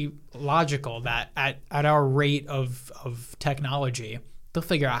pretty logical that at our rate of technology, they'll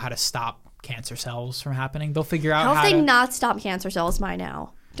figure out how to stop cancer cells from happening. They'll figure out How how have they to... not stopped cancer cells by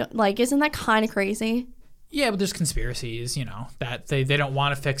now? Like, isn't that kind of crazy? Yeah, but there's conspiracies, that they don't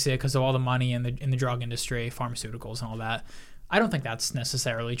want to fix it because of all the money in the drug industry, pharmaceuticals, and all that. I don't think that's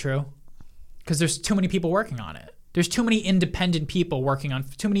necessarily true because there's too many people working on it. There's too many independent people working on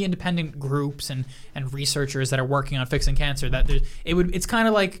too many independent groups and researchers that are working on fixing cancer. It's kind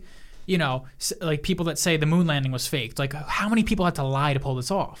of like, like people that say the moon landing was faked. Like, how many people had to lie to pull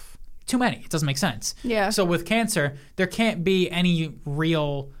this off? Too many. It doesn't make sense. Yeah. So with cancer, there can't be any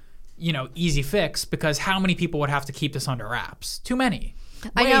real, easy fix because how many people would have to keep this under wraps? Too many.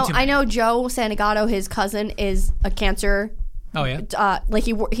 Way too many. I know Joe Santagato, his cousin, is a cancer. Oh yeah.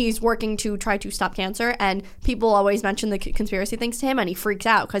 He's working to try to stop cancer, and people always mention the conspiracy things to him, and he freaks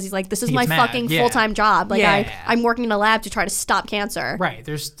out because he's like, "This is He my gets mad. fucking Yeah. full-time job. Like, Yeah. I'm working in a lab to try to stop cancer." Right.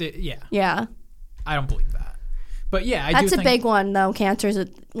 Yeah, I don't believe that. But yeah, I that's do a think, big one though. Cancer's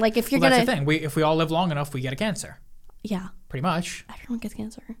like if you're well, gonna. that's the thing. If we all live long enough, we get a cancer. Yeah, Pretty much. everyone gets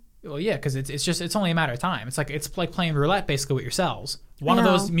cancer. Well, yeah, because it's only a matter of time. It's like playing roulette basically with your cells. One of I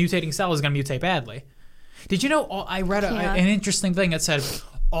know. those mutating cells is going to mutate badly. Did you know? I read Yeah. an interesting thing that said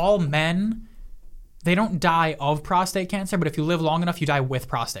all men, they don't die of prostate cancer, but if you live long enough, you die with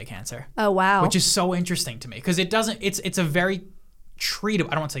prostate cancer. Oh wow. Which is so interesting to me because it doesn't. It's a very treatable.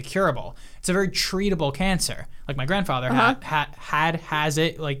 I don't want to say curable. It's a very treatable cancer. Like my grandfather has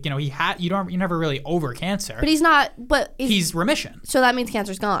it. Like you're never really over cancer. But he's not. But He's remission. so that means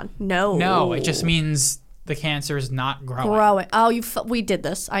cancer's gone. No, it just means the cancer is not growing. growing. Oh, we did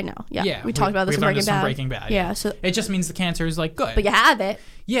this. I know. Yeah. Yeah, we talked about this we in learned Breaking this from Bad. Breaking Bad. Yeah. So, It just means the cancer is like good. but you have it,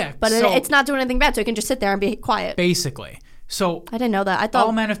 Yeah, but so it's not doing anything bad, so you can just sit there and be quiet. basically. So I didn't know that. I all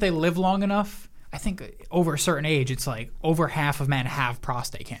thought. men, if they live long enough, I think over a certain age, it's like over half of men have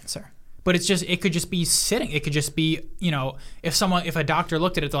prostate cancer. But it could just be sitting. It could just be, if a doctor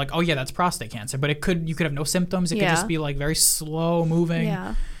looked at it, they're like, oh yeah, that's prostate cancer. But you could have no symptoms. It could Yeah. just be like very slow moving.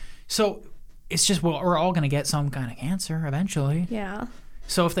 Yeah. So it's just, we're all going to get some kind of cancer eventually. Yeah.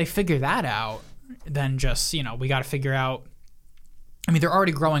 So if they figure that out, then just, we got to figure out. I mean, they're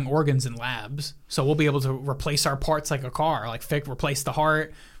already growing organs in labs, so we'll be able to replace our parts like a car, like replace the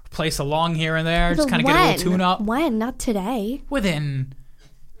heart, place a lung here and there, just But kind of get a little tune up. When? Not today. Within,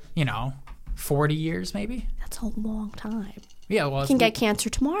 40 years maybe. That's a long time. Yeah, well, You can get cancer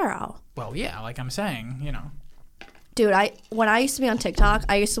tomorrow. well, yeah, like I'm saying, Dude, when I used to be on TikTok,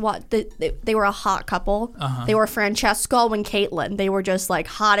 I used to watch. They were a hot couple. Uh-huh. They were Francesco and Caitlyn. They were just like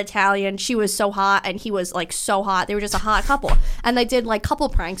hot Italian. She was so hot, and he was like so hot. They were just a hot couple, and they did like couple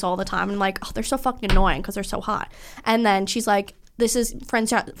pranks all the time. And I'm like, oh, they're so fucking annoying because they're so hot. And then she's like, "This is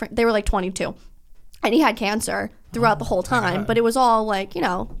They were like 22, and he had cancer throughout the whole time. But it was all like,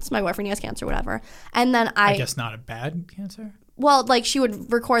 it's my boyfriend. He has cancer, whatever. And then I guess not a bad cancer. Well, like she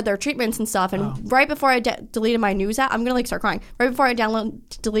would record their treatments and stuff, and right before I deleted my news app, I'm gonna like start crying. Right before I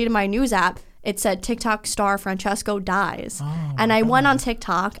deleted my news app, it said TikTok star Francesco dies, and I went on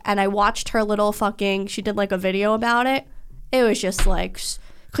TikTok and I watched her little fucking. She did like a video about it. It was just like,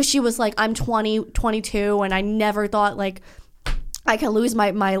 because she was like, I'm 22, and I never thought like I can lose my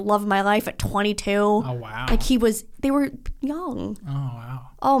love of my life at 22. Oh wow! Like they were young. Oh wow!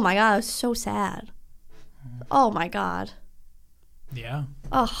 Oh my god, it was so sad. Oh my god. Yeah.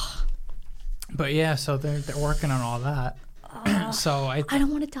 Ugh. But yeah, so they're working on all that. So I don't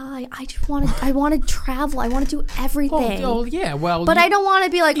want to die. I want to travel. I want to do everything. Oh yeah, well. But I don't want to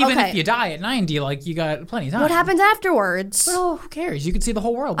be like, even okay, if you die at 90, like you got plenty of time. what happens afterwards? Well, who cares? You can see the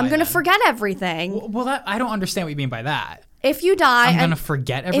whole world. I'm going to forget everything. Well, I don't understand what you mean by that. If you die, I'm going to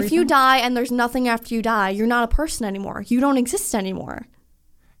forget everything. If you die and there's nothing after you die, you're not a person anymore. You don't exist anymore.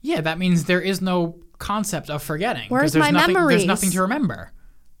 Yeah, that means there is no concept of forgetting. Where's there's my nothing, memories? There's nothing to remember.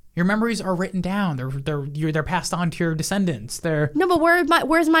 Your memories are written down. They're passed on to your descendants. No, but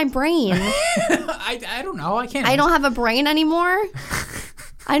where's my brain? I don't know. I can't. I don't have a brain anymore.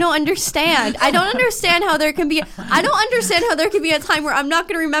 I don't understand. I don't understand how there can be. I don't understand how there can be a time where I'm not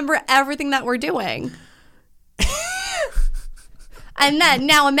going to remember everything that we're doing. And then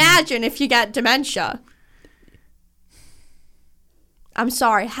now imagine if you get dementia. I'm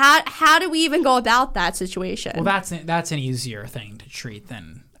sorry. How do we even go about that situation? Well, that's an easier thing to treat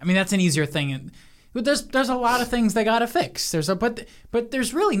than. I mean, that's an easier thing. But there's a lot of things they gotta fix. But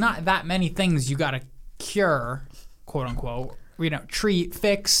there's really not that many things you gotta cure, quote unquote. Treat,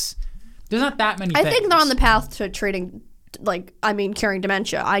 fix. There's not that many. I think they're on the path to treating, curing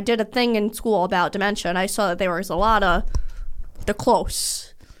dementia. I did a thing in school about dementia, and I saw that there was a lot of. They're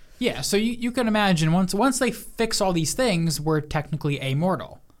close. Yeah, so you can imagine once they fix all these things, we're technically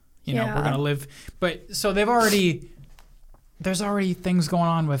immortal. We're gonna live. But so there's already things going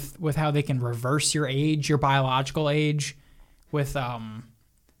on with how they can reverse your age, your biological age. With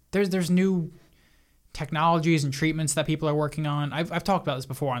there's new technologies and treatments that people are working on. I've talked about this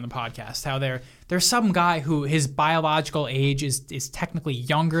before on the podcast. How there's some guy who his biological age is technically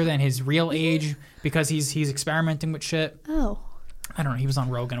younger than his real age because he's experimenting with shit. Oh. I don't know. He was on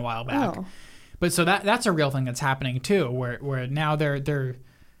Rogan a while back. Oh. But so that's a real thing that's happening too, where now they're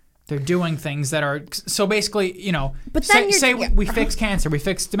doing things that are so basically, But then say we fix cancer, we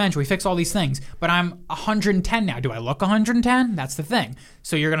fix dementia, we fix all these things, but I'm 110 now. Do I look 110? That's the thing.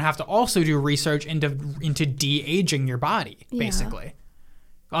 So you're gonna have to also do research into de-aging your body, basically.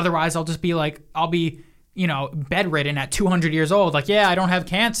 Otherwise, I'll be bedridden at 200 years old. Like, yeah, I don't have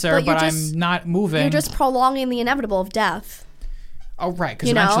cancer, but I'm not moving. You're just prolonging the inevitable of death. Oh, right, because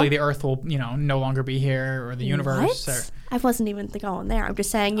eventually the Earth will, no longer be here, or the universe. What? I wasn't even going there. I'm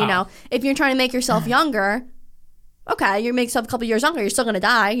just saying, if you're trying to make yourself younger, okay, you make yourself a couple years younger, you're still going to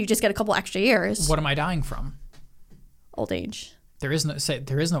die. You just get a couple extra years. What am I dying from? Old age. There is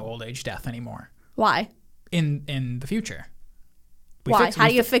no old age death anymore. Why? In the future. Why? How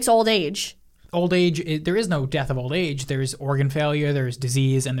do you fix old age? Old age, there is no death of old age. There's organ failure, there's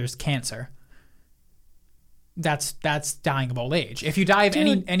disease, and there's cancer. That's dying of old age. If you die of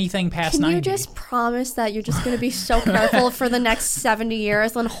anything past 90. Can you just promise that you're just going to be so careful for the next 70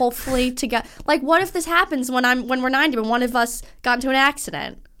 years and hopefully to get what if this happens when we're 90 and one of us got into an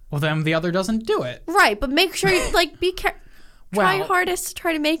accident? Well, then the other doesn't do it. Right, but make sure you be careful. Try hardest to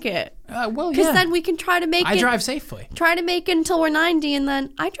try to make it. Because then we can try to make it. I drive safely. Try to make it until we're 90 and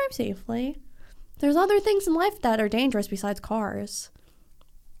then I drive safely. There's other things in life that are dangerous besides cars.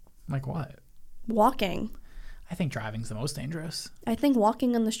 Like what? Walking. I think driving's the most dangerous. I think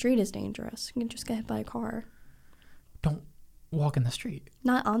walking on the street is dangerous. You can just get hit by a car. Don't walk in the street.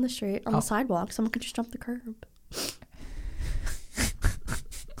 Not on the street, on the sidewalk. Someone could just jump the curb.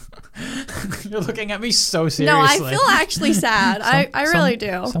 You're looking at me so seriously. No, I feel actually sad. I really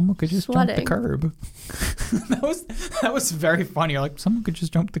do. Someone could just jump the curb. that was very funny. You're like, someone could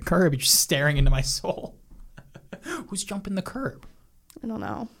just jump the curb. You're just staring into my soul. Who's jumping the curb? I don't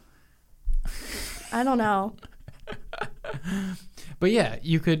know. But yeah,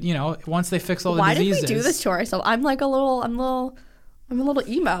 you could, once they fix all the Why diseases. did we do this to ourselves? I'm a little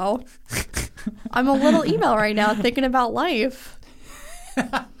emo. I'm a little emo right now thinking about life.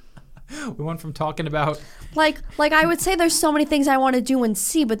 We went from talking about Like I would say there's so many things I want to do and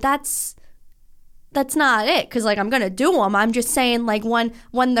see, but that's not it. Because I'm gonna do them. I'm just saying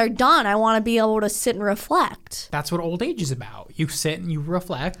when they're done, I want to be able to sit and reflect. that's what old age is about. You sit and you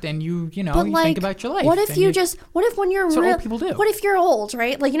reflect and you But you think about your life. what if what if when you're That's what real, old people do. What if you're old,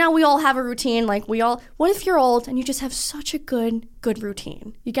 right? We all have a routine. What if you're old and you just have such a good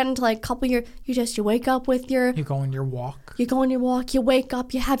routine? You get into a couple years, you wake up with your. You go on your walk. You go on your walk, you wake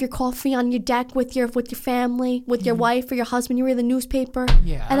up, you have your coffee on your deck with your family, with your wife or your husband, you read the newspaper.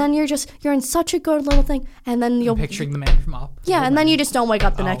 Yeah. And then you're in such a good little thing. And then you'll. Picturing the man from Up. Yeah, and then you just don't wake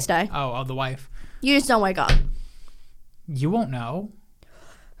up the next day. Oh, the wife. You just don't wake up. You won't know.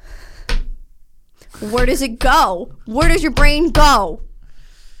 Where does it go? Where does your brain go?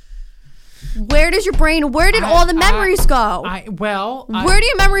 Where did all the memories go? Where do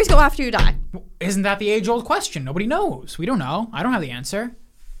your memories go after you die? Isn't that the age-old question? Nobody knows. We don't know. I don't have the answer.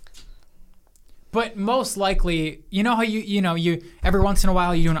 But most likely, you know how you every once in a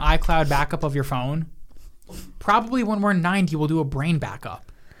while you do an iCloud backup of your phone? Probably when we're 90, we'll do a brain backup.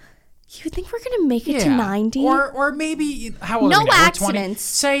 You think we're gonna make it to 90? Or maybe how old no are we now? We're 20. accidents.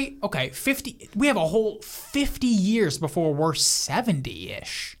 Say 50. We have a whole 50 years before we're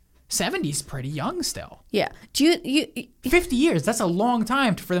 70-ish. 70's pretty young still. Yeah. Do you 50 years? That's a long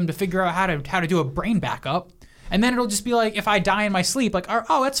time for them to figure out how to do a brain backup. And then it'll just be like, if I die in my sleep,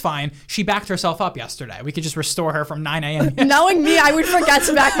 oh, that's fine. She backed herself up yesterday. We could just restore her from 9 a.m. Knowing me, I would forget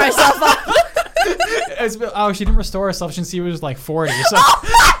to back myself up. She didn't restore herself since she was 40. So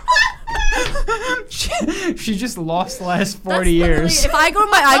she just lost the last 40 years. If I go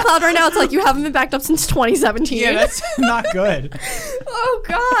to my iCloud right now, it's like you haven't been backed up since 2017. Yeah, that's not good. Oh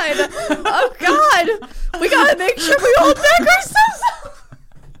God. We gotta make sure we all back ourselves up.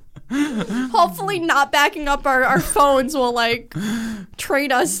 Hopefully not backing up our phones will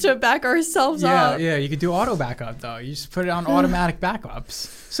train us to back ourselves up. Yeah, you could do auto backup though. You just put it on automatic backups.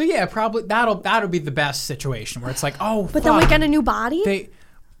 So yeah, probably that'll be the best situation where it's like, oh, but then we get a new body?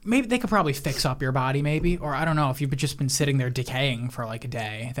 Maybe they could probably fix up your body maybe, or I don't know, if you've just been sitting there decaying for a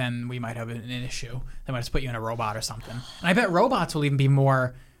day, then we might have an issue. They might just put you in a robot or something. And I bet robots will even be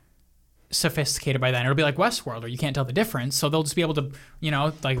more sophisticated by then. It'll be like Westworld, where you can't tell the difference. So they'll just be able to,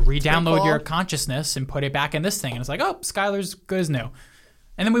 re-download your consciousness and put it back in this thing. And it's like, oh, Skylar's good as new.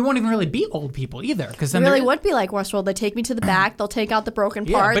 And then we won't even really be old people either, because then it really would be like Westworld. They take me to the back. They'll take out the broken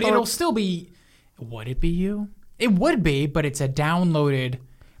part. Yeah, but it'll still be. Would it be you? It would be, but it's a downloaded.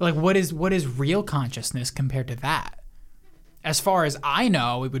 What is real consciousness compared to that? As far as I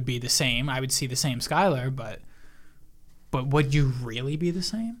know, it would be the same. I would see the same Skylar, but would you really be the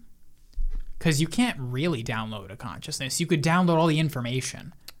same? Because you can't really download a consciousness. You could download all the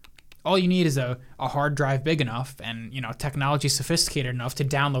information. All you need is a hard drive big enough and technology sophisticated enough to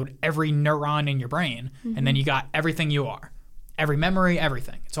download every neuron in your brain, and then you got everything you are. Every memory,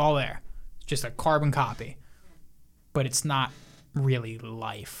 everything. It's all there. It's just a carbon copy. But it's not really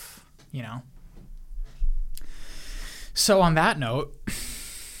life, So on that note,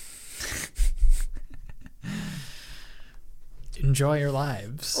 enjoy your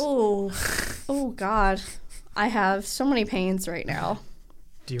lives. Oh God, I have so many pains right now.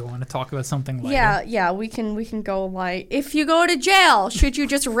 Do you want to talk about something lighter? Yeah, we can go light. If you go to jail, should you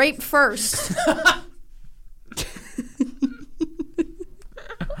just rape first?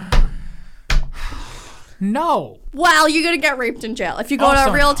 No. Well, you're going to get raped in jail. If you go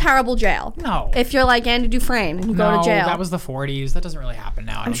to a real terrible jail. No. If you're like Andy Dufresne and you go to jail. That was the 40s. That doesn't really happen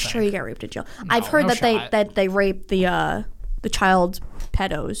now. I'm sure you get raped in jail. I've heard that they rape the child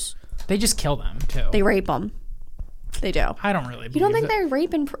pedos. They just kill them, too. They rape them. They do. I don't really believe You don't think they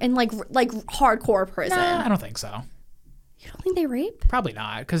rape in hardcore prison? Nah, I don't think so. You don't think they rape? Probably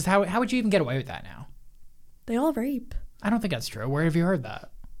not, because how would you even get away with that now? They all rape. I don't think that's true. Where have you heard that?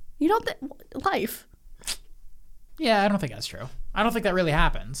 You don't life. Yeah, I don't think that's true. I don't think that really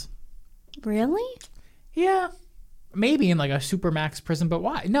happens. Really? Yeah. Maybe in a supermax prison, but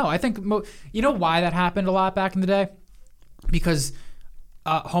why? No, I think, you know why that happened a lot back in the day? Because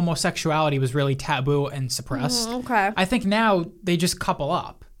homosexuality was really taboo and suppressed. Okay. I think now they just couple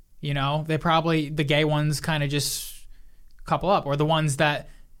up, They probably, the gay ones kind of just couple up, or the ones that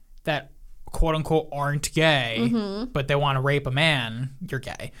quote unquote aren't gay, but they want to rape a man, you're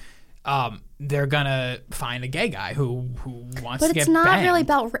gay. They're gonna find a gay guy who wants to get banged. But it's not really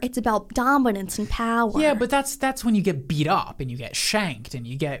about. It's about dominance and power. Yeah, but that's when you get beat up and you get shanked and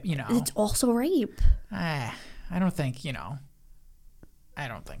you get It's also rape. I don't think I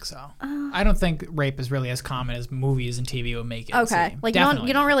don't think so. I don't think rape is really as common as movies and TV would make it Okay, seem. like Definitely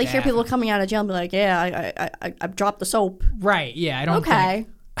you don't really not. hear people coming out of jail and be like, yeah, I dropped the soap. Right? Yeah, I don't. Okay.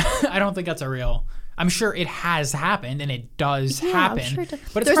 Think, I don't think that's a real. I'm sure it has happened and it does happen. I'm sure it does.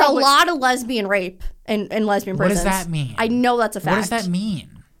 But it's there's probably, a lot of lesbian rape in lesbian What prisons. does that mean? I know that's a fact. What does that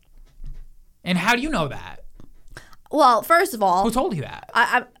mean? And how do you know that? Well, first of all, Who told you that?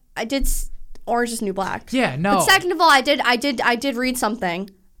 I did Orange is the New Black. Yeah, no. But second of all, I did read something.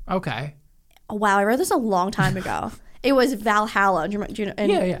 Okay. Oh, wow, I read this a long time ago. It was Valhalla, do you know, in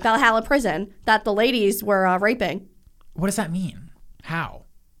Yeah. Valhalla prison, that the ladies were raping. What does that mean? How?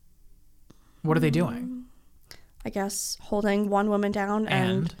 What are they doing? I guess holding one woman down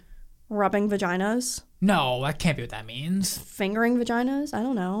and rubbing vaginas, No, that can't be what that means. fingering vaginas. I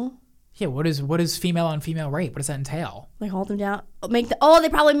don't know. Yeah, what is female on female rape? What does that entail? They hold them down. They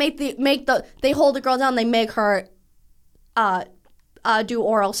probably they hold the girl down. They make her do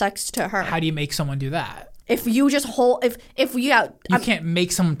oral sex to her. How do you make someone do that? If you just hold, if you You can't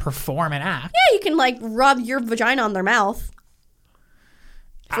make someone perform an act. yeah, you can like rub your vagina on their mouth.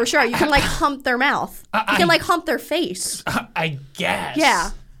 For sure, you can like hump their mouth. You can like hump their face. I guess.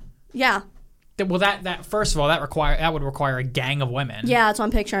 Yeah. Well, that first of all, that would require a gang of women. Yeah, that's what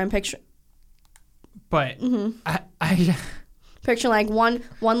I'm picturing. But Mm-hmm. I Picture like one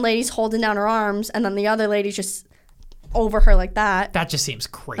lady's holding down her arms, and then the other lady's just over her like that. that just seems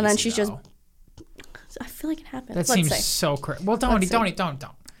crazy. And then she's though. I feel like it happens. That Let's seems see. so crazy. Well, don't.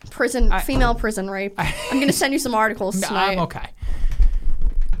 Female prison rape. I'm gonna send you some articles tonight. I'm okay.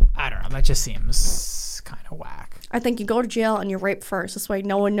 I don't know. That just seems kind of whack. I think you go to jail and you rape first. This way,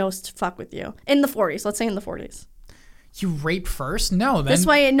 no one knows to fuck with you. In the 40s, let's say in the 40s. You rape first? No, then. This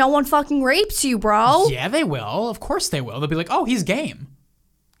way, no one fucking rapes you, bro. Yeah, they will. Of course they will. They'll be like, oh, he's game.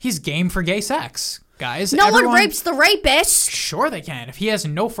 He's game for gay sex, guys. No one rapes the rapist. Sure they can. If he has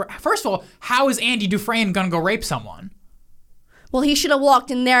no... First of all, how is Andy Dufresne going to go rape someone? Well, he should have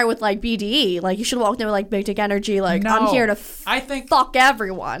walked in there with like BDE. Like, he should have walked in with like Big Dick Energy. Like, No, I'm here to I think fuck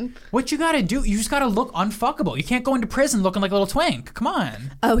everyone. what you got to do, you just got to look unfuckable. You can't go into prison looking like a little twink. Come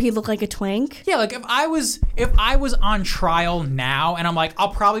on. Oh, he looked like a twink? Yeah, like if I was on trial now and I'm like,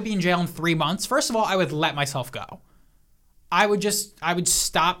 I'll probably be in jail in 3 months. First of all, I would let myself go. I would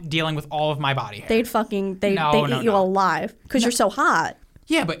stop dealing with all of my body hair. They'd eat you alive because you're so hot.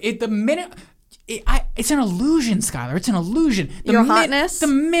 Yeah, but it's an illusion, Skylar. It's an illusion. Your hotness? The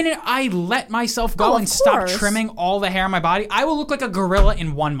minute I let myself go Oh, of and stop course. trimming all the hair on my body, I will look like a gorilla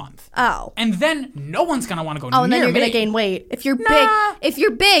in 1 month. Oh. And then no one's gonna want to go Oh, and near then you're me. gonna gain weight. If you're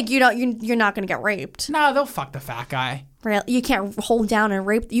big, you're not gonna get raped. Nah, they'll fuck the fat guy. You can't hold down and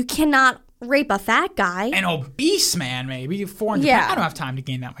rape. You cannot rape a fat guy. An obese man, maybe 400 Yeah. pounds. I don't have time to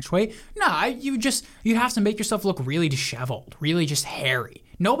gain that much weight. Nah, you have to make yourself look really disheveled, really just hairy.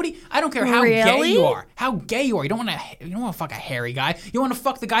 Nobody, I don't care how gay Really? you are. How gay you are. You don't want to fuck a hairy guy. You want to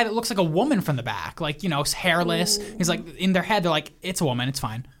fuck the guy that looks like a woman from the back. Like, hairless. He's like, in their head, they're like, it's a woman, it's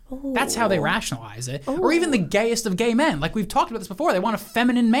fine. That's how they rationalize it. Or even the gayest of gay men. Like, we've talked about this before. They want a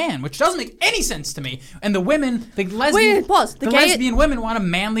feminine man, which doesn't make any sense to me. And the women, the lesbian, lesbian women want a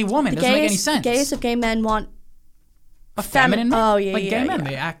manly woman. Doesn't make any sense. The gayest of gay men want a feminine man. Oh, yeah, like gay men, yeah.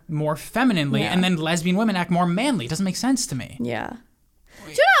 they act more femininely, Yeah. and then lesbian women act more manly. It doesn't make sense to me. Yeah.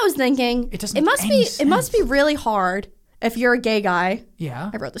 Do you know what I was thinking? It doesn't make any It must be really hard if you're a gay guy. Yeah.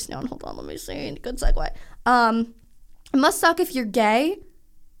 I wrote this down. Hold on, let me see. Good segue. It must suck if you're gay,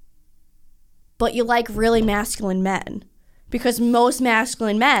 but you like really masculine men. Because most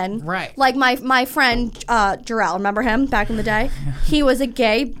masculine men, Right. like my friend Jarrell, remember him back in the day? He was a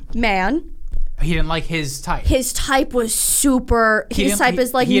gay man. He didn't like his type. His type was super. His type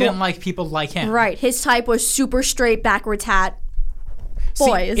is like he didn't like people like him. right. His type was super straight, backwards hat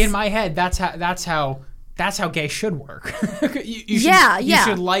boys. See, in my head, that's how gay should work. you should, Yeah, You yeah.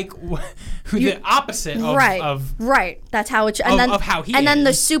 should like the opposite of right. That's how it. And of how he and then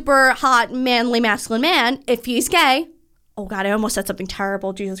the is. super hot, manly, masculine man, if he's gay. Oh God, I almost said something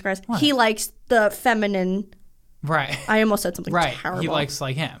terrible. Jesus Christ. What? He likes the feminine. right. I almost said something Right. terrible. He likes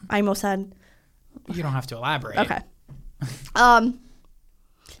like him. I almost said. You don't have to elaborate. Okay.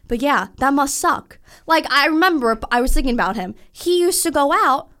 But yeah, that must suck. Like, I remember I was thinking about him. He used to go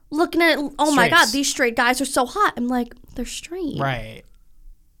out looking at, oh my God, Straights. these straight guys are so hot. I'm like, they're straight. Right.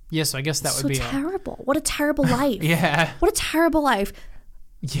 Yeah, so I guess that So would be terrible. What a terrible life. Yeah. What a terrible life.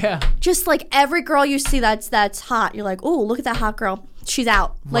 Yeah. Just like every girl you see that's hot, you're like, oh, look at that hot girl. She's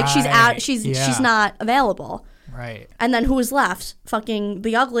out. Like she's Right. out. She's Yeah. not available. Right. And then who is left? Fucking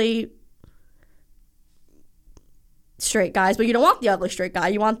the ugly straight guys, but you don't want the ugly straight guy.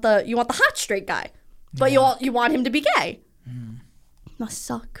 You want the hot straight guy. But you want him to be gay. Must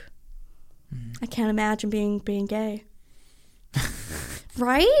suck. I can't imagine being gay.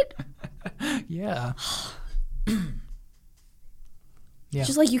 Right? Yeah. Yeah.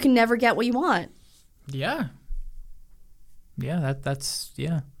 Just like you can never get what you want. Yeah. Yeah, that's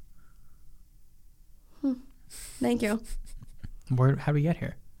yeah. Thank you. How do we get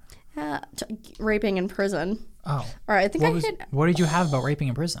here? Raping in prison. Oh. All right, I think what did you have about raping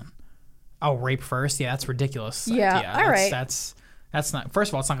in prison? Oh, rape first? Yeah, that's ridiculous. Yeah, all right. That's not.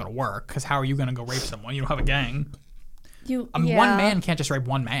 First of all, it's not going to work because how are you going to go rape someone? You don't have a gang. One man can't just rape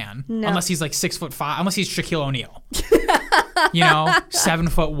one man unless he's like 6'5", unless he's Shaquille O'Neal.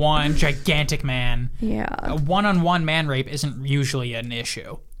 7'1", gigantic man. Yeah. A one-on-one man rape isn't usually an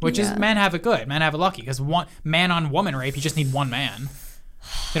issue, which is men have it good. Men have it lucky because one man on woman rape, you just need one man.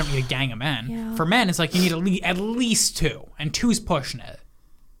 They don't need a gang of men. Yeah. For men, it's like you need at least two, and two's pushing it.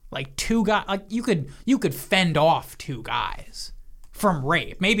 Like two guys, like you could fend off two guys from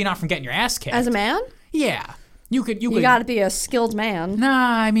rape. Maybe not from getting your ass kicked. As a man? Yeah. You got to be a skilled man.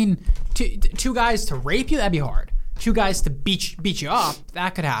 Nah, I mean, two guys to rape you, that'd be hard. Two guys to beat you up,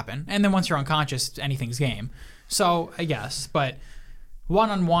 that could happen. And then once you're unconscious, anything's game. So I guess, but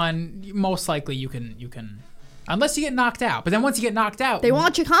one-on-one, most likely you can, unless you get knocked out. But then once you get knocked out, they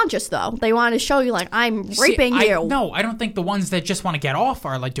want you conscious though. They want to show you like I'm raping you. No, I don't think the ones that just want to get off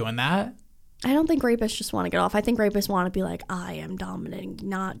are like doing that. I don't think rapists just want to get off. I think rapists want to be like, I am dominating,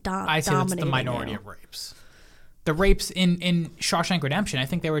 not dominating. I say that's the minority of rapes. The rapes in Shawshank Redemption, I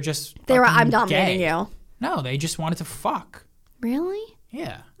think they were just I'm dominating you. No, they just wanted to fuck. Really?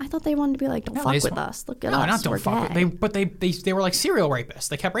 Yeah. I thought they wanted to be like, don't fuck with us. Look at us. No, not don't we're fuck. They were like serial rapists.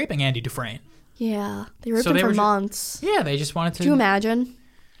 They kept raping Andy Dufresne. Yeah, they raped him for months. Yeah, they just wanted to. Could you imagine?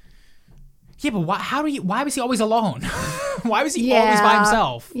 Yeah, but why was he always alone? Why was he always by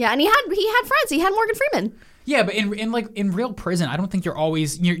himself? Yeah, and he had friends. He had Morgan Freeman. Yeah, but in real prison, I don't think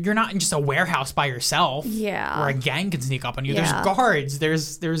you're not in just a warehouse by yourself. Yeah, where a gang can sneak up on you. Yeah. There's guards.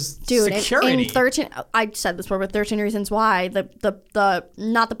 There's dude, security. In 13, I said this before, but 13 Reasons Why, the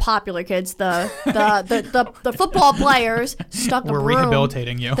not the popular kids, the football players stuck a broom. We're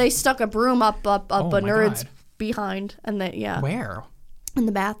rehabilitating you. They stuck a broom up a nerd's behind, and Where? In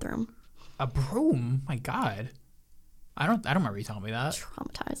the bathroom. A broom? My God, I don't remember you telling me that.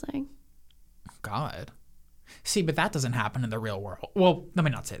 Traumatizing. God. See, but that doesn't happen in the real world. Well, let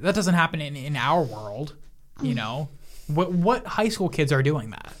me not say that doesn't happen in our world. You know, what high school kids are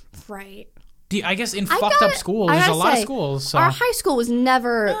doing that? Right. I guess in fucked up schools, there's a lot of schools. So. Our high school was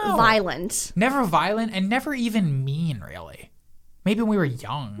never violent. Never violent, and never even mean, really. Maybe when we were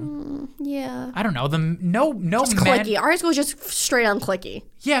young. Yeah. I don't know. No just clicky. Our high school was just straight on clicky.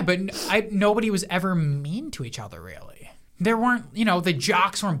 Yeah, but nobody was ever mean to each other, really. There weren't, the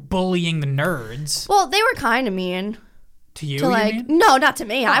jocks weren't bullying the nerds. Well, they were kind of mean. To you, mean? No, not to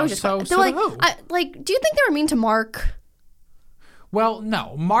me. I was just so like, to who? Do you think they were mean to Mark? Well,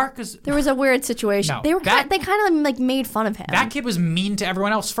 no. Mark is... There was a weird situation. No, they kind of like made fun of him. That kid was mean to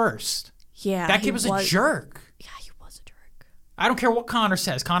everyone else first. Yeah. That kid was a jerk. Yeah, he was a jerk. I don't care what Connor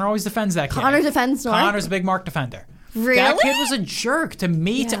says. Connor always defends that kid. Connor defends Mark? Connor's a big Mark defender. Really? That kid was a jerk to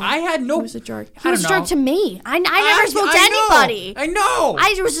me. Yeah. I had no... He was a jerk. He was a jerk to me. I never spoke to anybody. I know.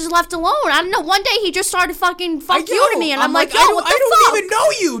 I was just left alone. I don't know. One day he just started fucking fuck you to me. And I'm like, yo, what the fuck? I don't even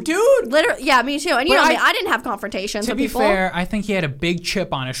know you, dude. Literally, yeah, me too. And you know me, I didn't have confrontations with people. To be fair, I think he had a big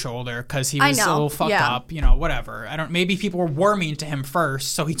chip on his shoulder because he was a little fucked up. Whatever. Maybe people were mean to him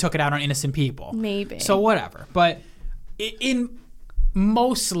first, so he took it out on innocent people. Maybe. So whatever. But it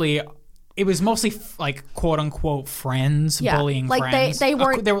was mostly like quote unquote friends bullying friends. They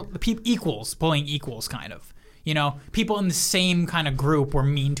weren't. They were equals bullying equals kind of. People in the same kind of group were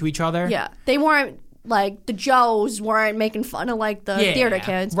mean to each other. Yeah, they weren't like the Joes weren't making fun of like the theater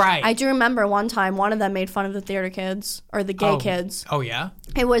kids. Right. I do remember one time one of them made fun of the theater kids or the gay kids. Oh yeah.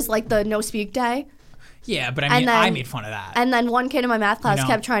 It was like the no speak day. Yeah, but I made fun of that. And then one kid in my math class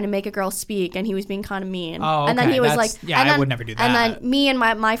kept trying to make a girl speak, and he was being kind of mean. Oh, okay. And then he was I would never do that. And then me and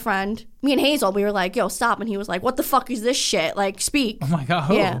my friend, me and Hazel, we were like, yo, stop. And he was like, what the fuck is this shit? Like, speak. Oh my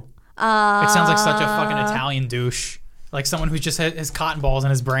God. Yeah. It sounds like such a fucking Italian douche. Like someone who just has cotton balls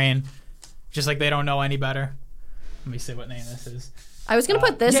in his brain. Just like they don't know any better. Let me see what name this is. I was gonna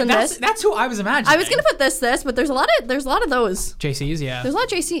put this and this. That's who I was imagining. I was gonna put this, but there's a lot of those. JCs, yeah. There's a lot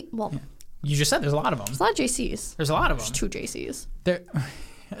of JC. Well. Yeah. You just said there's a lot of them. There's a lot of JCs. There's a lot of them. There's 2 JCs.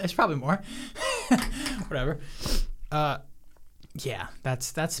 There's probably more. Whatever. Yeah,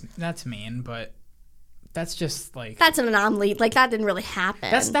 that's mean, but that's just like that's an anomaly. Like that didn't really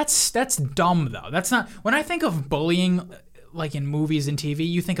happen. That's dumb though. That's not when I think of bullying like in movies and TV,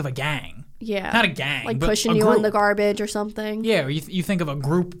 you think of a gang. Yeah. Not a gang, Like but pushing a you group. in the garbage or something. Yeah, or you think of a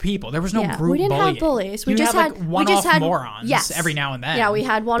group of people. There was no Yeah, group we didn't bullying. have bullies. We You just have, had like, one-off had morons yes. every now and then. Yeah, we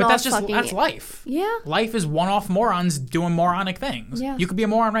had one-off But that's just fucking- that's life. Yeah. Life is one-off morons doing moronic things. Yeah. You could be a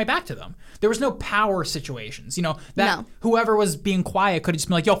moron right back to them. There was no power situations. You know, that No. whoever was being quiet could have just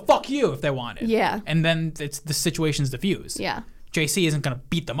been like, yo, fuck you if they wanted. Yeah. And then the situation's diffused. Yeah. JC isn't going to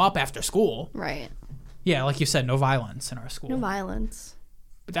beat them up after school. Right. Yeah, like you said, no violence in our school. No violence.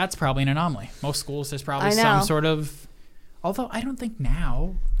 But that's probably an anomaly. Most schools, there's probably I know. some sort of... Although I don't think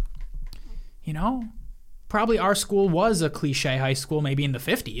now, you know, probably our school was a cliche high school maybe in the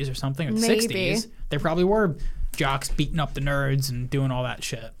 50s or something, or the Maybe. 60s. There probably were jocks beating up the nerds and doing all that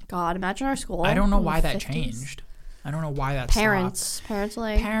shit. God, imagine our school. I don't know in the why that 50s. changed. I don't know why that Parents are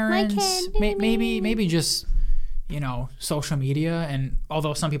like, Parents, my kid, maybe just, you know, social media. And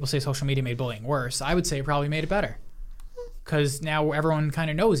although some people say social media made bullying worse, I would say it probably made it better. Because now everyone kind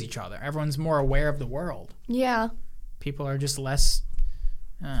of knows each other. Everyone's more aware of the world. Yeah. People are just less,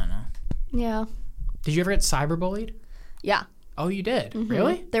 I don't know. Yeah. Did you ever get cyberbullied? Yeah. Oh, you did?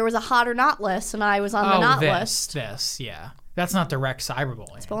 Really? There was a hot or not list, and I was on the Oh, not this, list. yeah. That's not direct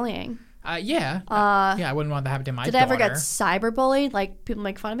cyberbullying. Bullying. Yeah. Yeah, I wouldn't want that to happen to my Did daughter. I ever get cyberbullied? Like, people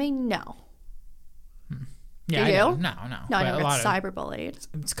make fun of me? No. Yeah, Did I you? know. No. No, But I never a got lot cyberbullied.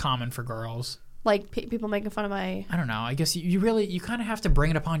 it's common for girls. Like, people making fun of my... I don't know. I guess you kind of have to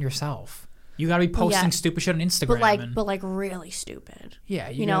bring it upon yourself. You got to be posting Yeah. stupid shit on Instagram. But like really stupid. yeah,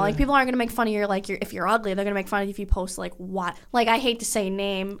 You know, like people aren't gonna make fun of if you're ugly. They're gonna make fun of you if you post like what. Like I hate to say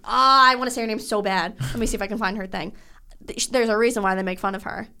name. I want to say her name so bad. Let me see if I can find her thing. There's a reason why they make fun of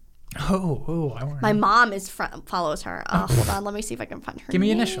her. Oh, I want to My mom follows her. Hold on, let me see if I can find her. Give me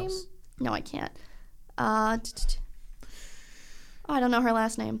name. initials. No, I can't. I don't know her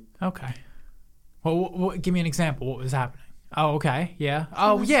last name. Okay. Well, give me an example. What was happening? Oh, okay. Yeah.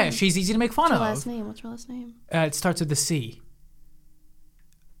 Oh, yeah. She's easy to make fun What's of. her last name? What's her last name? It starts with a C.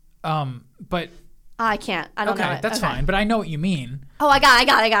 But I can't. I don't know okay, it. that's Okay. fine. But I know what you mean. Oh, I got it.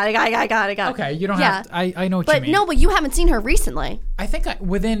 Okay, you don't Yeah. have to, I know what you But mean. no, but you haven't seen her recently. I think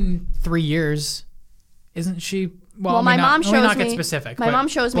within 3 years, isn't she? Well, my mom let me shows not get me- specific. my but mom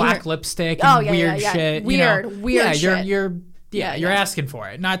shows me black her- lipstick Oh, and yeah, weird yeah. shit. Weird yeah, shit. you're Yeah, you're yeah. asking for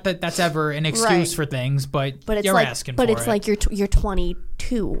it. Not that that's ever an excuse Right. for things, but But it's you're like, asking but for it's it. like you're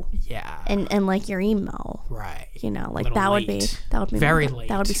 22, yeah, and like you're emo. right. You know, like Little that would late. be Very that would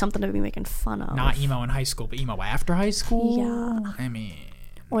late. be something to be making fun of. Not emo in high school, but emo after high school. Yeah. I mean,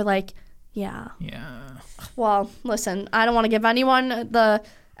 Or like, yeah. yeah. Well, listen, I don't want to give anyone the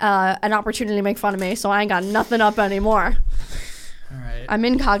an opportunity to make fun of me, so I ain't got nothing up anymore. All right. I'm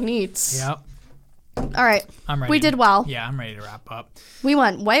incognites. Yep. All right. I'm ready. We did well. Yeah, I'm ready to wrap up. We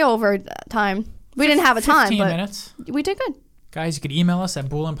went way over time. We didn't have a time, 15 but minutes. we did good. Guys, you could email us at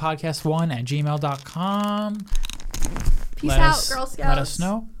boolinpodcast1@gmail.com. Peace Let out, us, Girl Scouts. Let us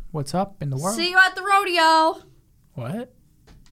know what's up in the world. See you at the rodeo. What?